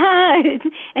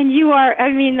 And you are,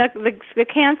 the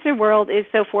cancer world is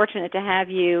so fortunate to have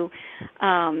you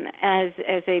as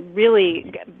a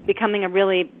really, becoming a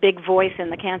really big voice in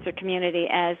the cancer community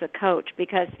as a coach,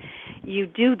 because you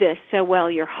do this so well.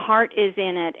 Your heart is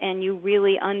in it, and you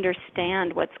really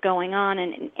understand what's going on.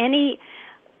 And any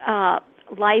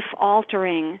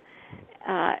life-altering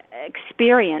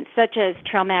experience, such as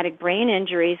traumatic brain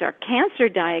injuries or cancer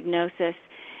diagnosis,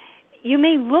 you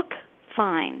may look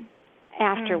fine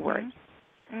afterwards,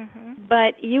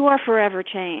 but you are forever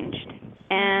changed.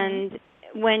 And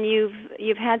when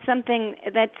you've had something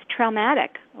that's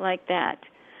traumatic like that,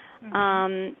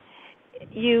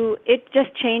 it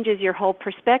just changes your whole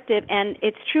perspective. And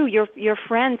it's true, your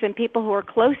friends and people who are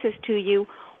closest to you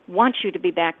want you to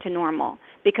be back to normal,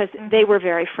 because they were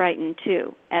very frightened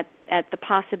too at the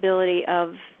possibility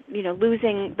of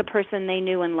losing the person they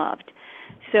knew and loved.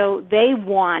 So they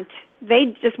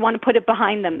just want to put it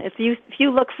behind them. If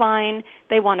you look fine,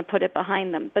 they want to put it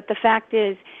behind them. But the fact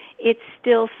is, it's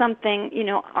still something.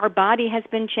 Our body has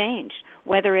been changed,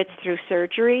 whether it's through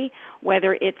surgery,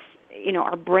 whether it's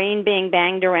our brain being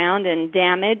banged around and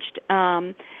damaged,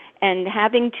 and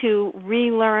having to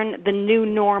relearn the new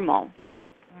normal.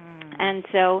 And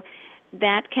so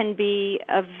that can be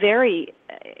a very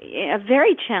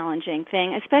challenging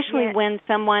thing, especially when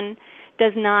someone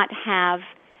does not have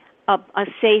a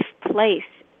safe place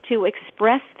to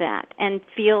express that and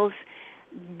feels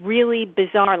really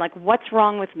bizarre, like, what's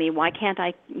wrong with me? Why can't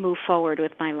I move forward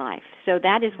with my life? So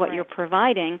that is what you're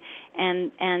providing,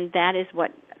 and that is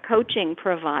what coaching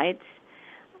provides.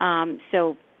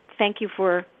 So thank you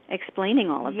for explaining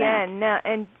all of that. Yeah, no,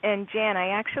 and Jann, I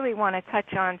actually want to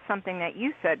touch on something that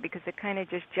you said, because it kind of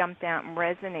just jumped out and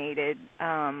resonated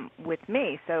with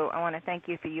me. So I want to thank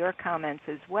you for your comments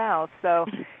as well. So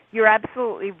you're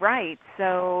absolutely right.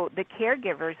 So the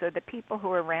caregivers, or the people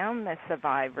who are around the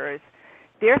survivors,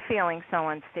 they're feeling so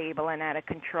unstable and out of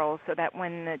control, so that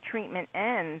when the treatment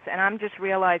ends, and I'm just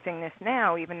realizing this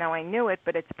now, even though I knew it,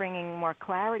 but it's bringing more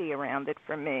clarity around it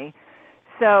for me.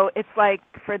 So it's like,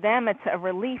 for them, it's a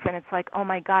relief, and it's like, oh,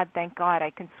 my God, thank God,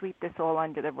 I can sweep this all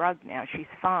under the rug now. She's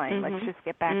fine. Let's just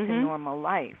get back to normal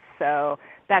life. So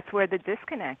that's where the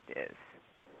disconnect is.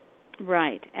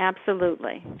 Right,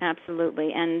 absolutely.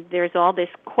 And there's all this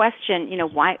question,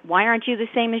 why aren't you the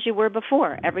same as you were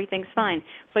before? Everything's fine.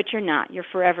 But you're not. You're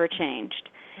forever changed.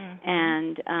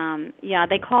 And,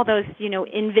 they call those,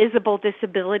 invisible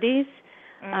disabilities.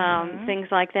 Things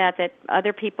like that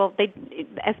other people,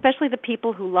 especially the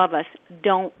people who love us,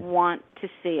 don't want to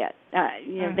see it.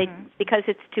 Because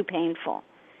it's too painful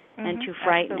and too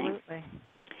frightening. Absolutely.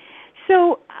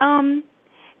 So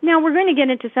now we're going to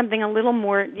get into something a little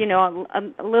more,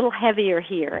 a little heavier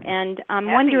here, and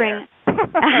I'm wondering.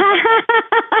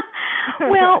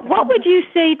 Well, what would you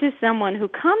say to someone who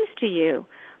comes to you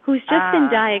who's just been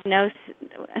diagnosed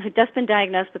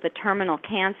with a terminal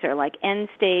cancer, like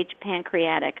end-stage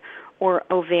pancreatic or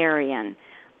ovarian?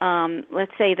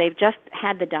 Let's say they've just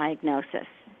had the diagnosis,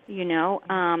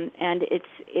 and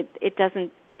it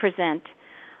doesn't present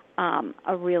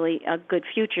a good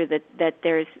future. That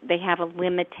they have a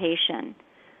limitation,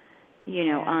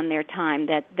 on their time.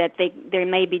 That they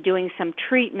may be doing some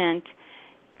treatment.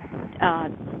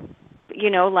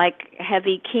 Like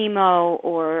heavy chemo,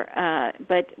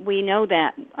 but we know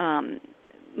that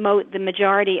the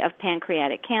majority of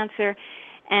pancreatic cancer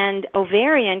and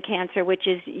ovarian cancer, which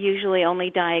is usually only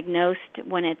diagnosed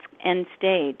when it's end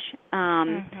stage.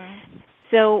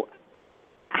 So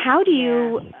how do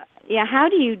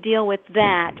you deal with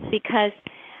that? Because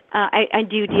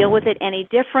do you deal with it any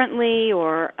differently,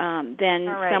 or than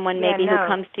someone maybe who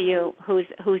comes to you who's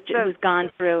gone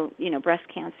through breast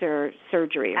cancer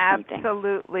surgery or something?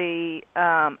 Absolutely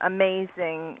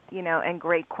amazing, and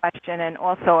great question, and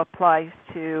also applies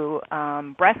to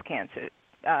breast cancer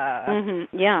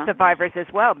survivors as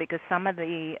well, because some of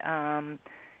the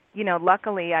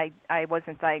luckily I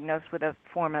wasn't diagnosed with a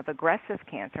form of aggressive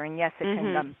cancer, and yes, it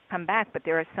can come back, but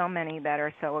there are so many that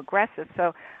are so aggressive.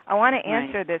 So I want to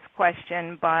answer this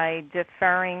question by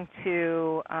deferring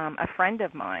to a friend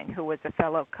of mine who was a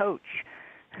fellow coach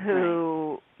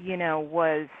who,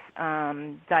 was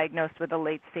diagnosed with a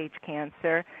late-stage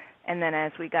cancer. And then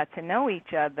as we got to know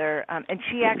each other, and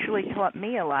she actually taught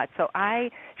me a lot. So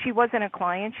she wasn't a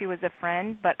client, she was a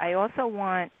friend, but I also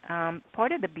want,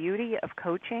 part of the beauty of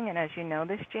coaching, and as you know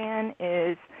this, Jann,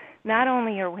 is not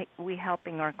only are we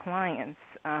helping our clients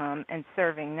and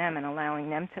serving them and allowing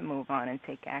them to move on and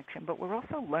take action, but we're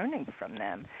also learning from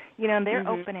them. They're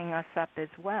opening us up as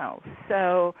well.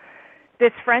 So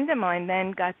this friend of mine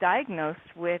then got diagnosed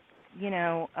with,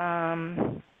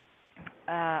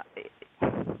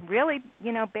 really,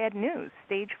 bad news,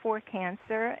 stage 4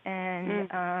 cancer,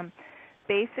 and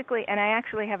basically, and I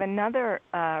actually have another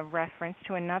reference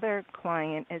to another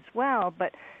client as well,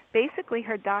 but basically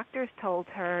her doctors told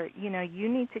her, you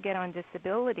need to get on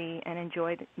disability and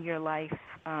enjoy your life,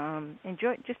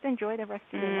 enjoy the rest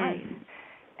of your life.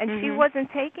 And she wasn't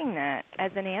taking that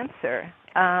as an answer.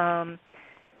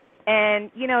 And,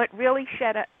 it really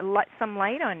shed some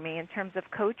light on me in terms of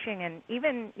coaching, and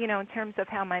even, in terms of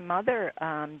how my mother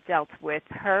dealt with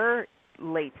her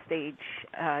late-stage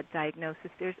diagnosis.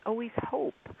 There's always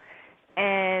hope.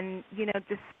 And,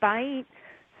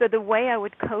 so the way I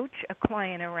would coach a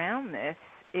client around this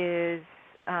is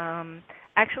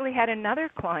actually had another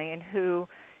client who,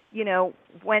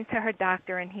 went to her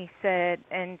doctor and he said,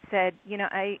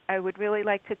 I would really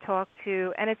like to talk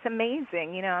to, and it's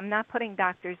amazing, I'm not putting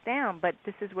doctors down, but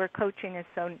this is where coaching is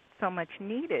so much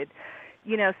needed.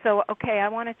 So, okay, I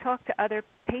want to talk to other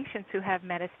patients who have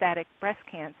metastatic breast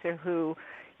cancer who,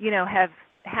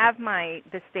 have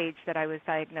the stage that I was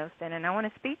diagnosed in, and I want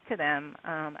to speak to them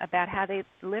about how they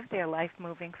live their life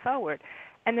moving forward.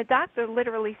 And the doctor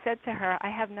literally said to her,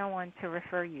 I have no one to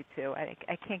refer you to.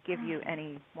 I can't give you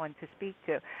anyone to speak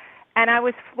to. And I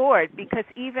was floored, because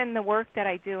even the work that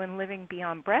I do in Living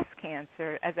Beyond Breast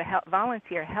Cancer as a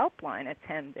volunteer helpline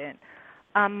attendant,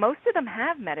 most of them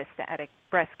have metastatic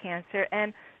breast cancer,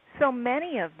 and so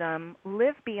many of them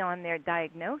live beyond their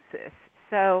diagnosis.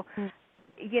 So,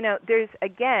 there's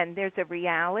a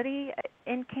reality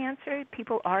in cancer.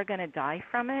 People are going to die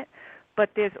from it. But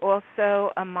there's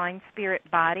also a mind, spirit,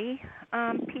 body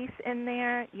piece in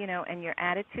there, and your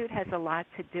attitude has a lot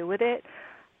to do with it.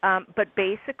 But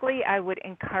basically, I would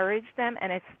encourage them,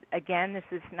 and this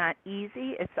is not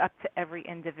easy. It's up to every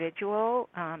individual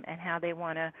and how they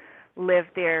want to live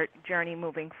their journey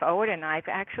moving forward. And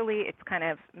it's kind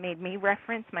of made me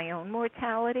reference my own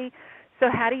mortality. So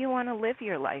how do you want to live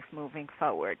your life moving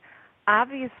forward?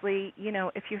 Obviously,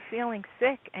 if you're feeling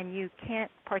sick and you can't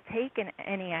partake in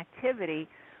any activity,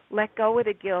 let go of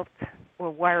the guilt or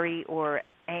worry or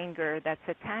anger that's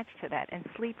attached to that and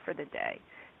sleep for the day.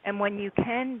 And when you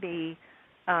can be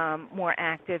more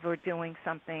active or doing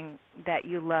something that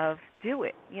you love, do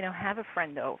it. Have a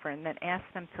friend over and then ask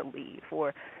them to leave.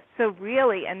 So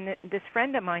really, and this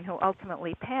friend of mine who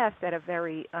ultimately passed at a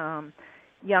very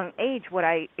young age, what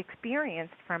I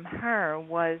experienced from her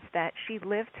was that she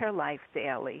lived her life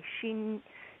daily. She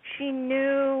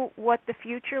knew what the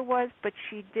future was, but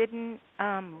she didn't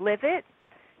live it.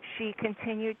 She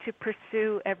continued to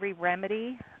pursue every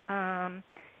remedy in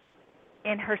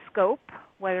her scope,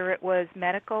 whether it was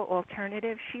medical,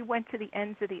 alternative. She went to the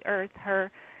ends of the earth,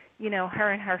 her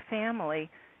and her family,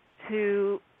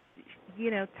 to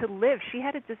live. She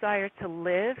had a desire to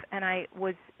live, and I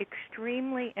was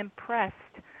extremely impressed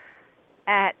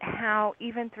at how,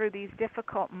 even through these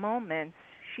difficult moments,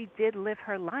 she did live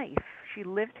her life. She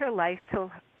lived her life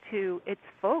to its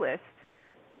fullest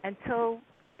until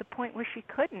the point where she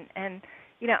couldn't. And,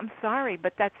 I'm sorry,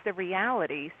 but that's the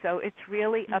reality. So it's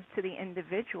really up to the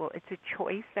individual. It's a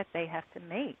choice that they have to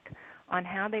make on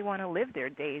how they want to live their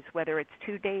days, whether it's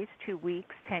 2 days, 2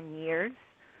 weeks, 10 years,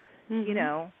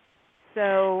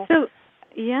 So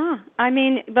yeah, I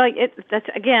mean, but that's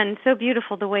again so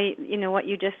beautiful the way what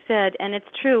you just said, and it's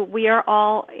true. We are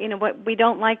all, what we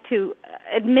don't like to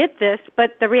admit this,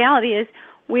 but the reality is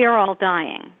we are all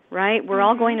dying, right? We're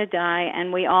all going to die,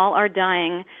 and we all are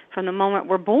dying from the moment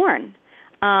we're born.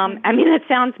 I mean, that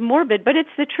sounds morbid, but it's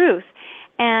the truth.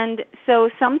 And so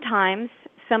sometimes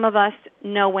some of us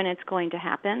know when it's going to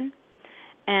happen,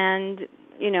 and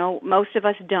most of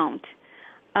us don't.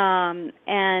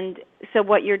 And so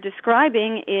what you're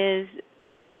describing is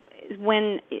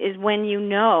when you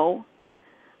know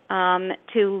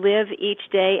to live each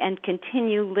day and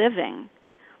continue living,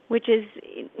 which is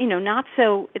it's not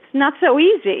so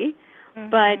easy,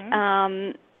 but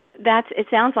it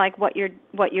sounds like what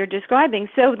you're describing.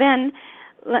 So then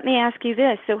let me ask you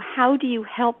this: so how do you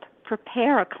help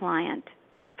prepare a client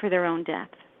for their own death?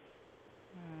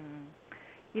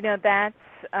 That's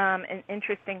an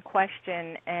interesting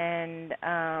question, and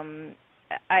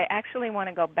I actually want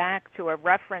to go back to a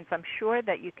reference. I'm sure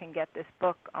that you can get this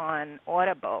book on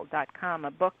audible.com,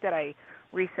 a book that I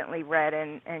recently read,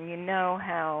 and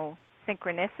how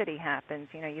synchronicity happens.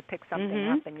 You pick something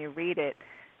up and you read it,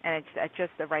 and it's at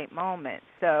just the right moment.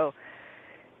 So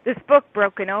this book,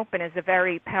 Broken Open, is a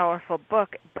very powerful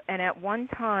book, and at one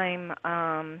time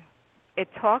it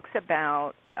talks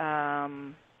about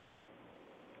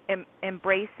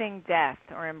embracing death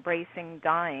or embracing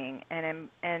dying, and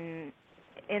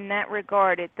in that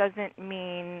regard, it doesn't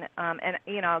mean,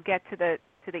 I'll get to the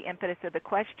impetus of the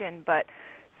question, but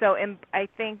so I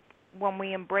think when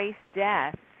we embrace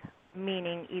death,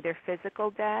 meaning either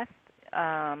physical death,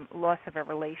 loss of a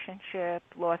relationship,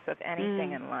 loss of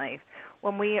anything in life,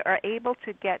 when we are able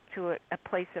to get to a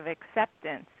place of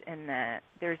acceptance in that,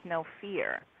 there's no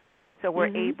fear. So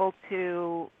we're able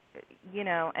to,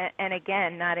 and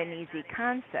again, not an easy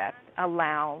concept,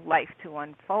 allow life to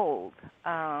unfold.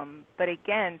 But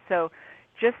again, so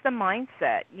just the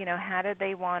mindset, how do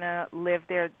they want to live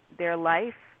their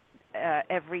life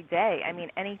every day? I mean,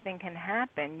 anything can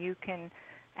happen. You can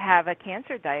have a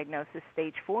cancer diagnosis,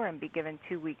 stage 4, and be given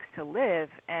 2 weeks to live,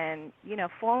 and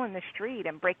fall in the street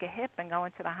and break a hip and go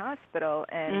into the hospital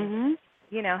and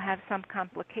have some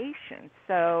complications.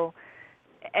 So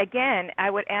again, I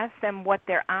would ask them what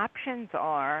their options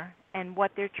are and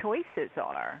what their choices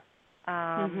are.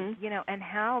 And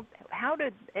how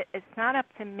did it's not up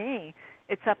to me,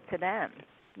 it's up to them.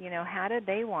 How do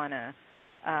they want to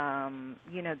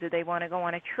do they want to go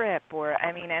on a trip, or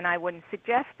and I wouldn't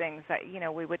suggest things that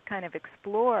we would kind of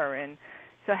explore. And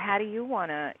so how do you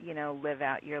want to live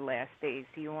out your last days?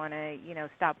 Do you want to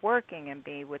stop working and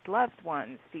be with loved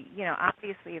ones?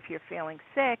 Obviously if you're feeling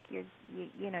sick, you're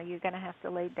going to have to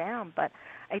lay down, but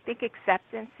I think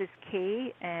acceptance is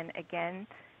key, and again,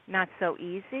 not so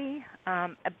easy,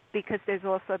 because there's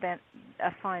also then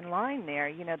a fine line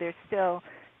there. There's still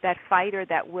that fight or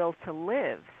that will to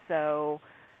live. So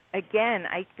again,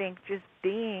 I think just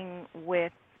being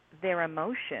with their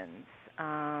emotions,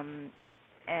 and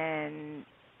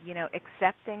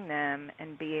accepting them,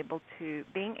 and being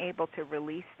able to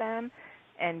release them,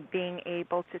 and being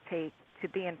able to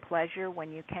be in pleasure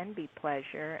when you can be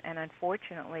pleasure. And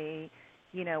unfortunately,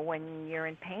 when you're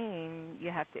in pain,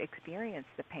 you have to experience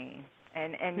the pain.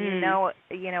 And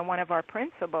one of our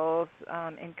principles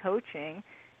in coaching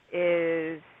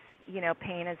is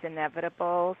pain is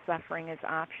inevitable, suffering is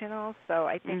optional. So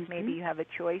I think maybe you have a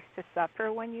choice to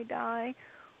suffer when you die,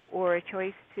 or a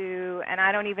choice to, and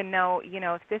I don't even know,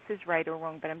 if this is right or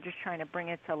wrong, but I'm just trying to bring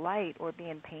it to light, or be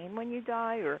in pain when you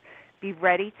die, or be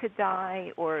ready to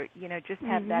die, or, just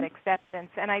have that acceptance.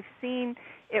 And I've seen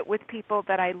it with people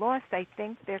that I lost. I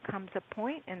think there comes a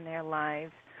point in their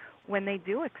lives when they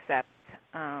do accept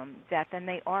death, and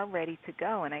they are ready to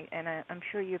go. And I'm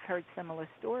sure you've heard similar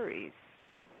stories.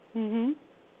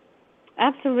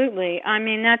 Absolutely. I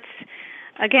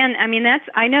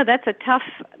know that's a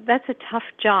tough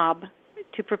job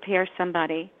to prepare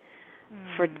somebody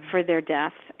for their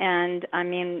death. And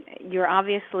you're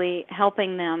obviously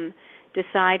helping them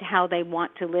decide how they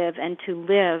want to live, and to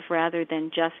live rather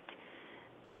than just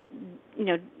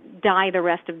die the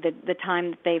rest of the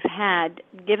time that they've had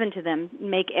given to them.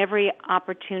 Make every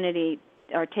opportunity,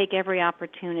 or take every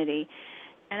opportunity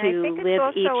and to I think live it's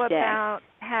also each day. About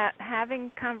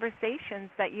having conversations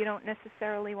that you don't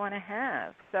necessarily want to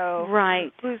have. So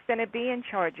who's going to be in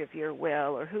charge of your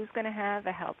will, or who's going to have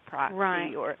a health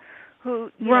proxy, or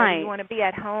who do you want to be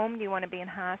at home? Do you want to be in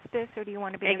hospice, or do you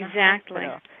want to be in the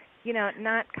hospital?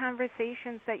 Not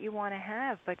conversations that you want to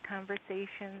have, but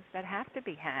conversations that have to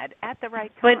be had at the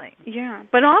right time.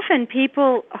 But often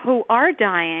people who are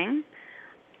dying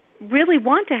really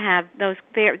want to have those.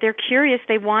 They're curious.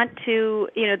 They want to.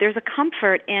 There's a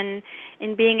comfort in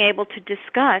being able to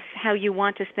discuss how you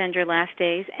want to spend your last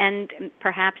days, and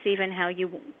perhaps even how you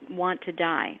want to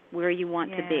die, where you want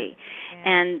to be,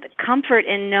 and comfort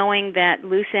in knowing that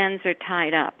loose ends are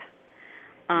tied up.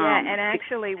 And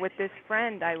actually, with this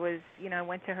friend, I was, I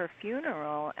went to her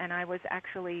funeral, and I was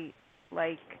actually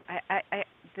like,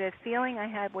 the feeling I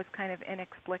had was kind of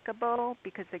inexplicable,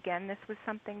 because again, this was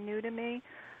something new to me.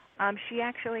 she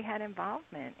actually had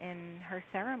involvement in her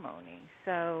ceremony.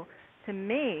 So to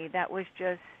me, that was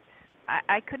just,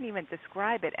 I couldn't even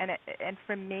describe it. And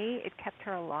for me, it kept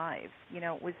her alive.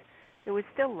 There was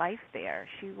still life there.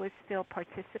 She was still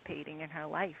participating in her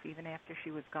life even after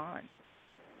she was gone.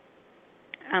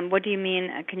 What do you mean?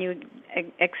 Can you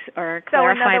clarify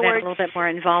that a little bit more,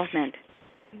 involvement?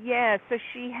 Yeah, so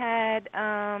she had,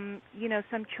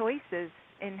 some choices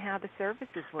in how the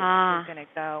services were going to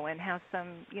go and how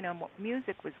some,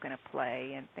 music was going to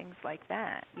play and things like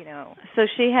that, So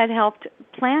she had helped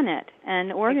plan it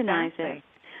and organize it.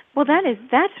 Well,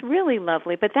 that's really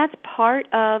lovely, but that's part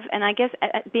of, and I guess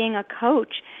being a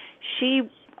coach, she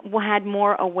had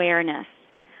more awareness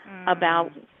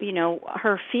about,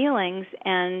 her feelings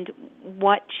and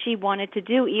what she wanted to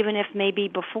do, even if maybe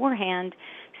beforehand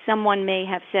someone may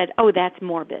have said, "Oh, that's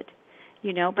morbid."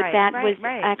 But that was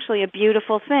actually a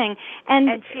beautiful thing.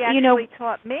 And she actually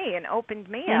taught me and opened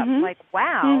me up, like,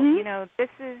 wow, this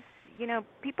is,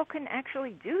 people can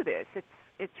actually do this.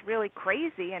 It's really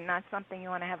crazy and not something you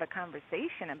want to have a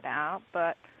conversation about,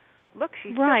 but look,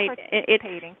 she's still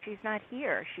participating. She's not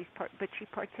here. But she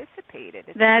participated.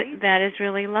 That is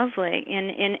really lovely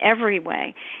in every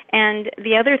way. And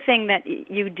the other thing that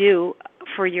you do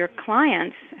for your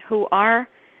clients who are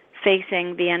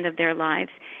facing the end of their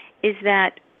lives is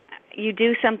that you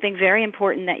do something very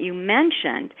important that you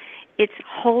mentioned. It's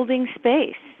holding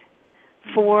space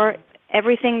for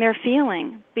everything they're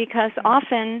feeling, because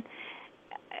often,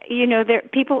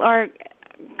 people are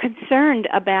concerned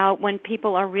about when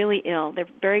people are really ill. They're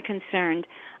very concerned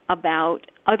about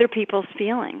other people's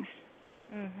feelings.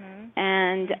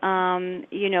 And,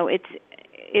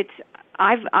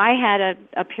 I had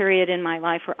a period in my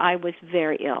life where I was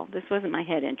very ill. This wasn't my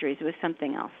head injuries. It was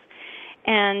something else.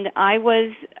 And I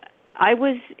was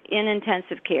in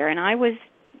intensive care, and I was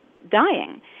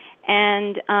dying.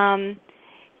 And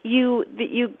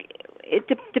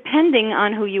depending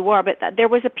on who you are, but there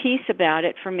was a piece about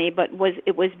it for me, but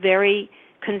it was very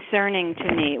concerning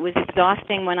to me. It was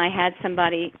exhausting when I had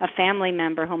somebody, a family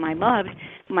member whom I loved,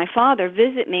 my father,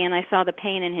 visit me, and I saw the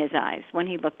pain in his eyes when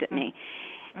he looked at me.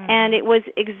 And it was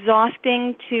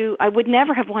exhausting I would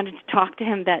never have wanted to talk to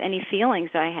him about any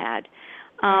feelings I had.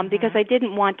 Because I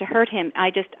didn't want to hurt him.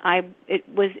 It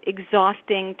was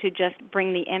exhausting to just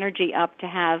bring the energy up to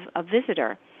have a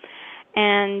visitor.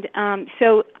 And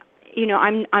so,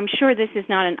 I'm sure this is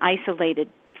not an isolated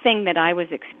thing that I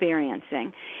was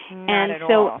experiencing. Not at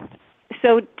all.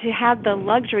 So to have the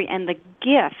luxury and the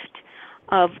gift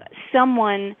of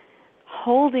someone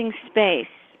holding space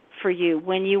for you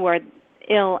when you are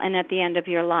ill and at the end of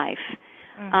your life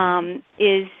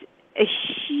is a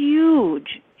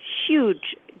huge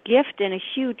gift and a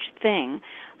huge thing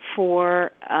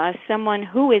for someone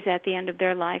who is at the end of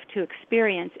their life to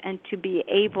experience and to be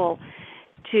able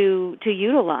to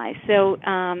utilize. So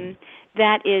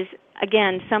that is,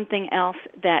 again, something else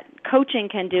that coaching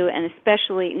can do, and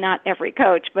especially not every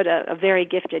coach, but a very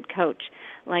gifted coach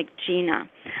like GINA.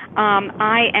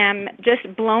 I am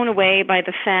just blown away by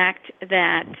the fact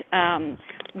that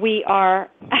we are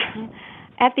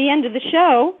at the end of the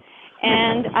show.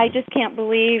 And I just can't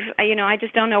believe, I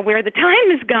just don't know where the time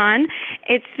has gone.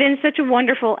 It's been such a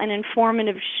wonderful and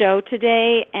informative show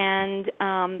today, and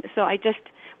so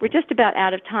we're just about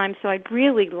out of time, so I'd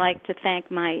really like to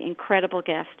thank my incredible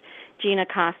guest, GINA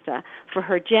COSTA, for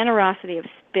her generosity of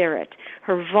spirit,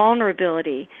 her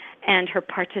vulnerability, and her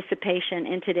participation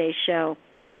in today's show.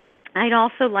 I'd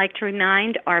also like to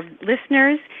remind our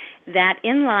listeners that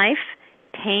in life,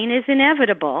 pain is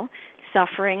inevitable,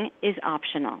 suffering is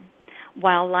optional.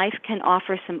 While life can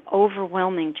offer some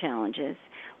overwhelming challenges,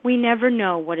 we never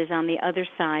know what is on the other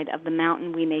side of the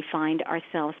mountain we may find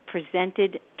ourselves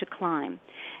presented to climb.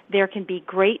 There can be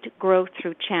great growth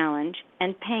through challenge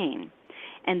and pain,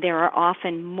 and there are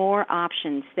often more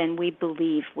options than we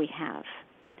believe we have.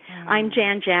 I'm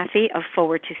Jann Jaffe of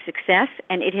Forward to Success,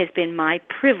 and it has been my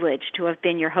privilege to have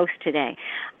been your host today.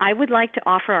 I would like to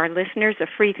offer our listeners a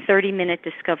free 30-minute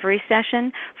discovery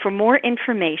session. For more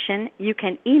information, you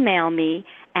can email me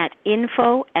at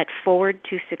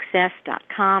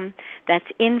info@forwardtosuccess.com.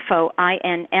 That's info,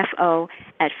 I-N-F-O,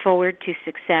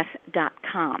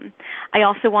 @forwardtosuccess.com. I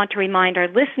also want to remind our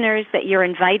listeners that you're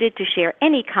invited to share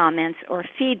any comments or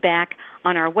feedback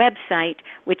on our website,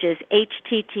 which is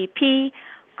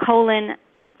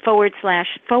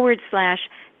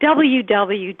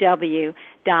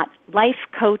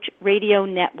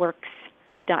http://www.lifecoachradionetworks.com.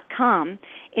 blogtalkradio.com,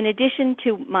 in addition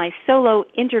to my solo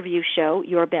interview show,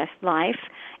 Your Best Life,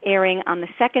 airing on the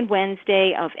second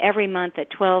Wednesday of every month at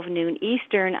 12 noon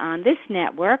Eastern on this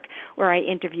network, where I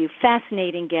interview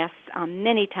fascinating guests on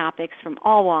many topics from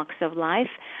all walks of life.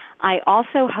 I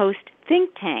also host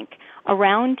Think Tank, a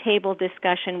roundtable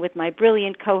discussion with my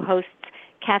brilliant co-hosts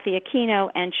Kathy Aquino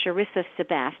and Charissa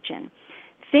Sebastian.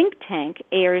 Think Tank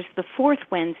airs the fourth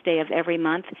Wednesday of every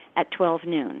month at 12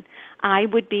 noon. I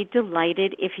would be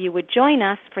delighted if you would join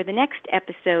us for the next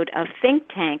episode of Think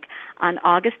Tank on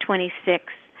August 26th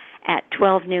at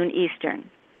 12 noon Eastern.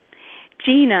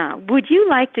 GINA, would you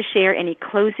like to share any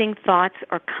closing thoughts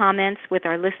or comments with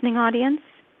our listening audience?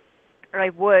 I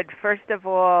would. First of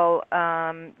all,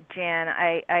 Jann,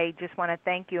 I just want to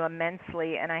thank you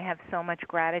immensely, and I have so much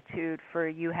gratitude for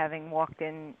you having walked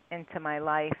into my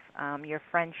life. Your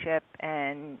friendship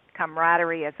and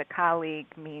camaraderie as a colleague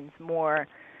means more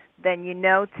than you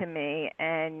know to me,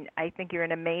 and I think you're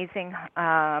an amazing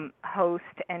host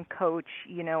and coach.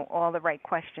 You know all the right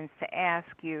questions to ask.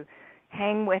 You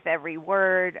hang with every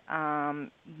word.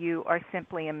 You are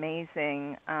simply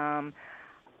amazing.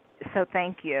 So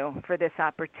thank you for this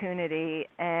opportunity.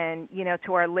 And,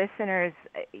 to our listeners,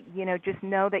 just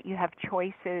know that you have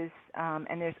choices,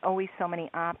 and there's always so many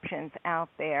options out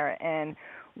there. And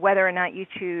whether or not you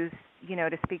choose,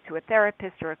 to speak to a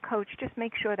therapist or a coach, just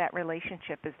make sure that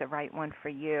relationship is the right one for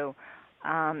you.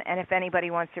 And if anybody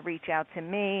wants to reach out to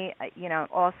me,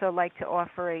 also like to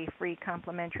offer a free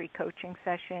complimentary coaching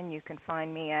session. You can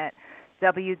find me at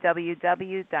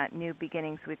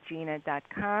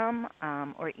www.newbeginningswithgina.com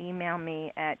or email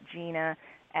me at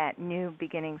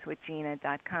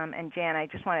gina@newbeginningswithgina.com. And Jann, I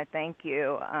just want to thank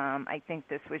you. I think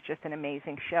this was just an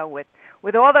amazing show with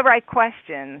all the right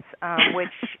questions,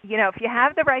 which, if you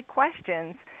have the right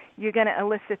questions, you're going to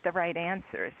elicit the right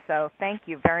answers. So thank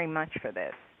you very much for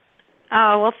this.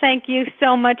 Oh, well, thank you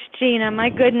so much, GINA. My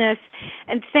goodness.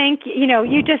 And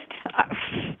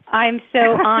I'm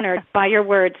so honored by your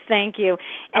words. Thank you.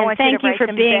 And thank you for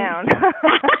being down.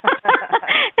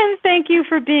 And thank you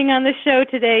for being on the show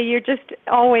today. You're just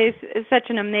always such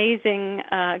an amazing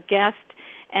guest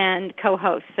and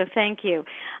co-host. So thank you.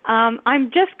 I'm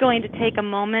just going to take a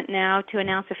moment now to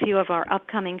announce a few of our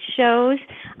upcoming shows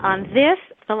on the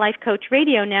Life Coach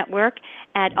Radio Network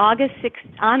on August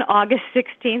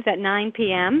 16th at 9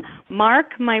 p.m.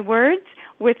 Mark my words,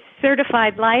 with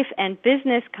certified life and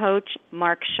business coach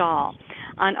Mark Schall.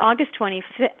 On August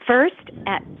 21st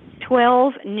at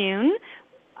 12 noon,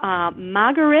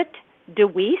 Margaret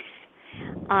DeWeese.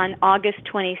 On August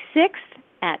 26th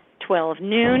at 12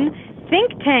 noon,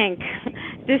 Think Tank,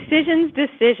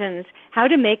 Decisions, how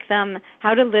to make them,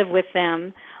 how to live with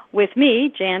them, with me,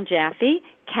 Jann Jaffe,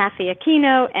 Kathy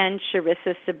Aquino, and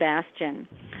Charissa Sebastian.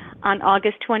 On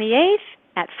August 28th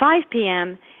at 5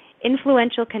 p.m.,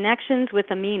 Influential Connections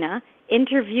with Amina,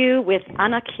 interview with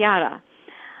Ana Chiara.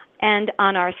 And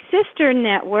on our sister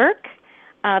network,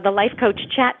 the Life Coach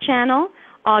Chat Channel,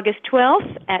 August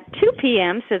 12th at 2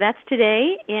 p.m., so that's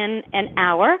today in an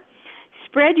hour,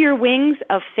 Spread Your Wings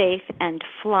of Faith and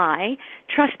Fly,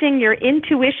 trusting your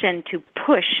intuition to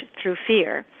push through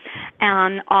fear.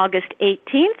 On August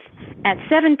 18th at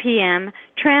 7 p.m.,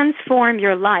 Transform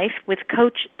Your Life with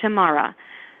Coach Tamara,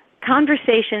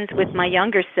 Conversations with My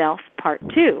Younger Self, Part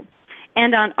 2.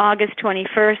 And on August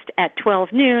 21st at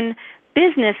 12 noon,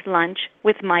 Business Lunch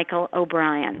with Michael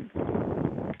O'Brien.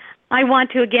 I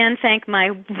want to again thank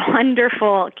my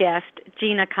wonderful guest,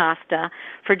 GINA COSTA,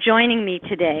 for joining me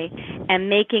today and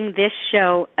making this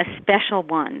show a special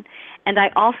one. And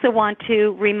I also want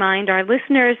to remind our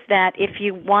listeners that if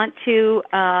you want to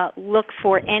look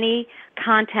for any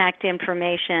contact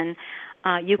information,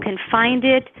 you can find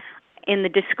it in the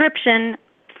description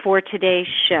for today's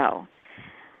show.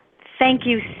 Thank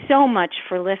you so much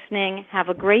for listening. Have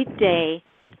a great day.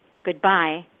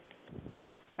 Goodbye.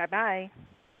 Bye-bye.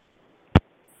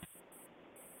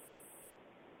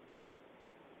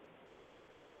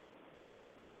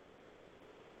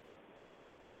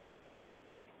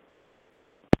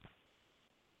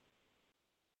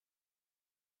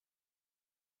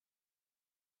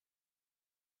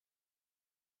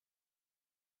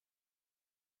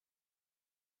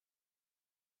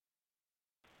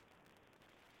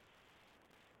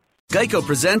 Geico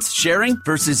presents sharing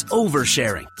versus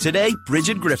oversharing. Today,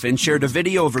 Bridget Griffin shared a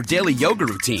video of her daily yoga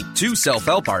routine, 2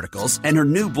 self-help articles, and her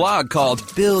new blog called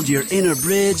Build Your Inner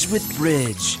Bridge with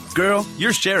Bridge. Girl,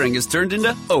 your sharing has turned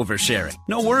into oversharing.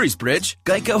 No worries, Bridge.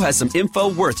 Geico has some info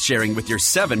worth sharing with your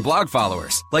 7 blog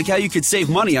followers, like how you could save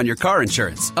money on your car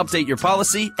insurance, update your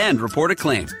policy, and report a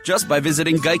claim just by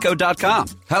visiting geico.com.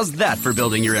 How's that for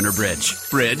building your inner bridge?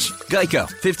 Bridge? Geico.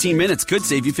 15 minutes could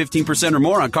save you 15% or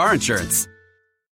more on car insurance.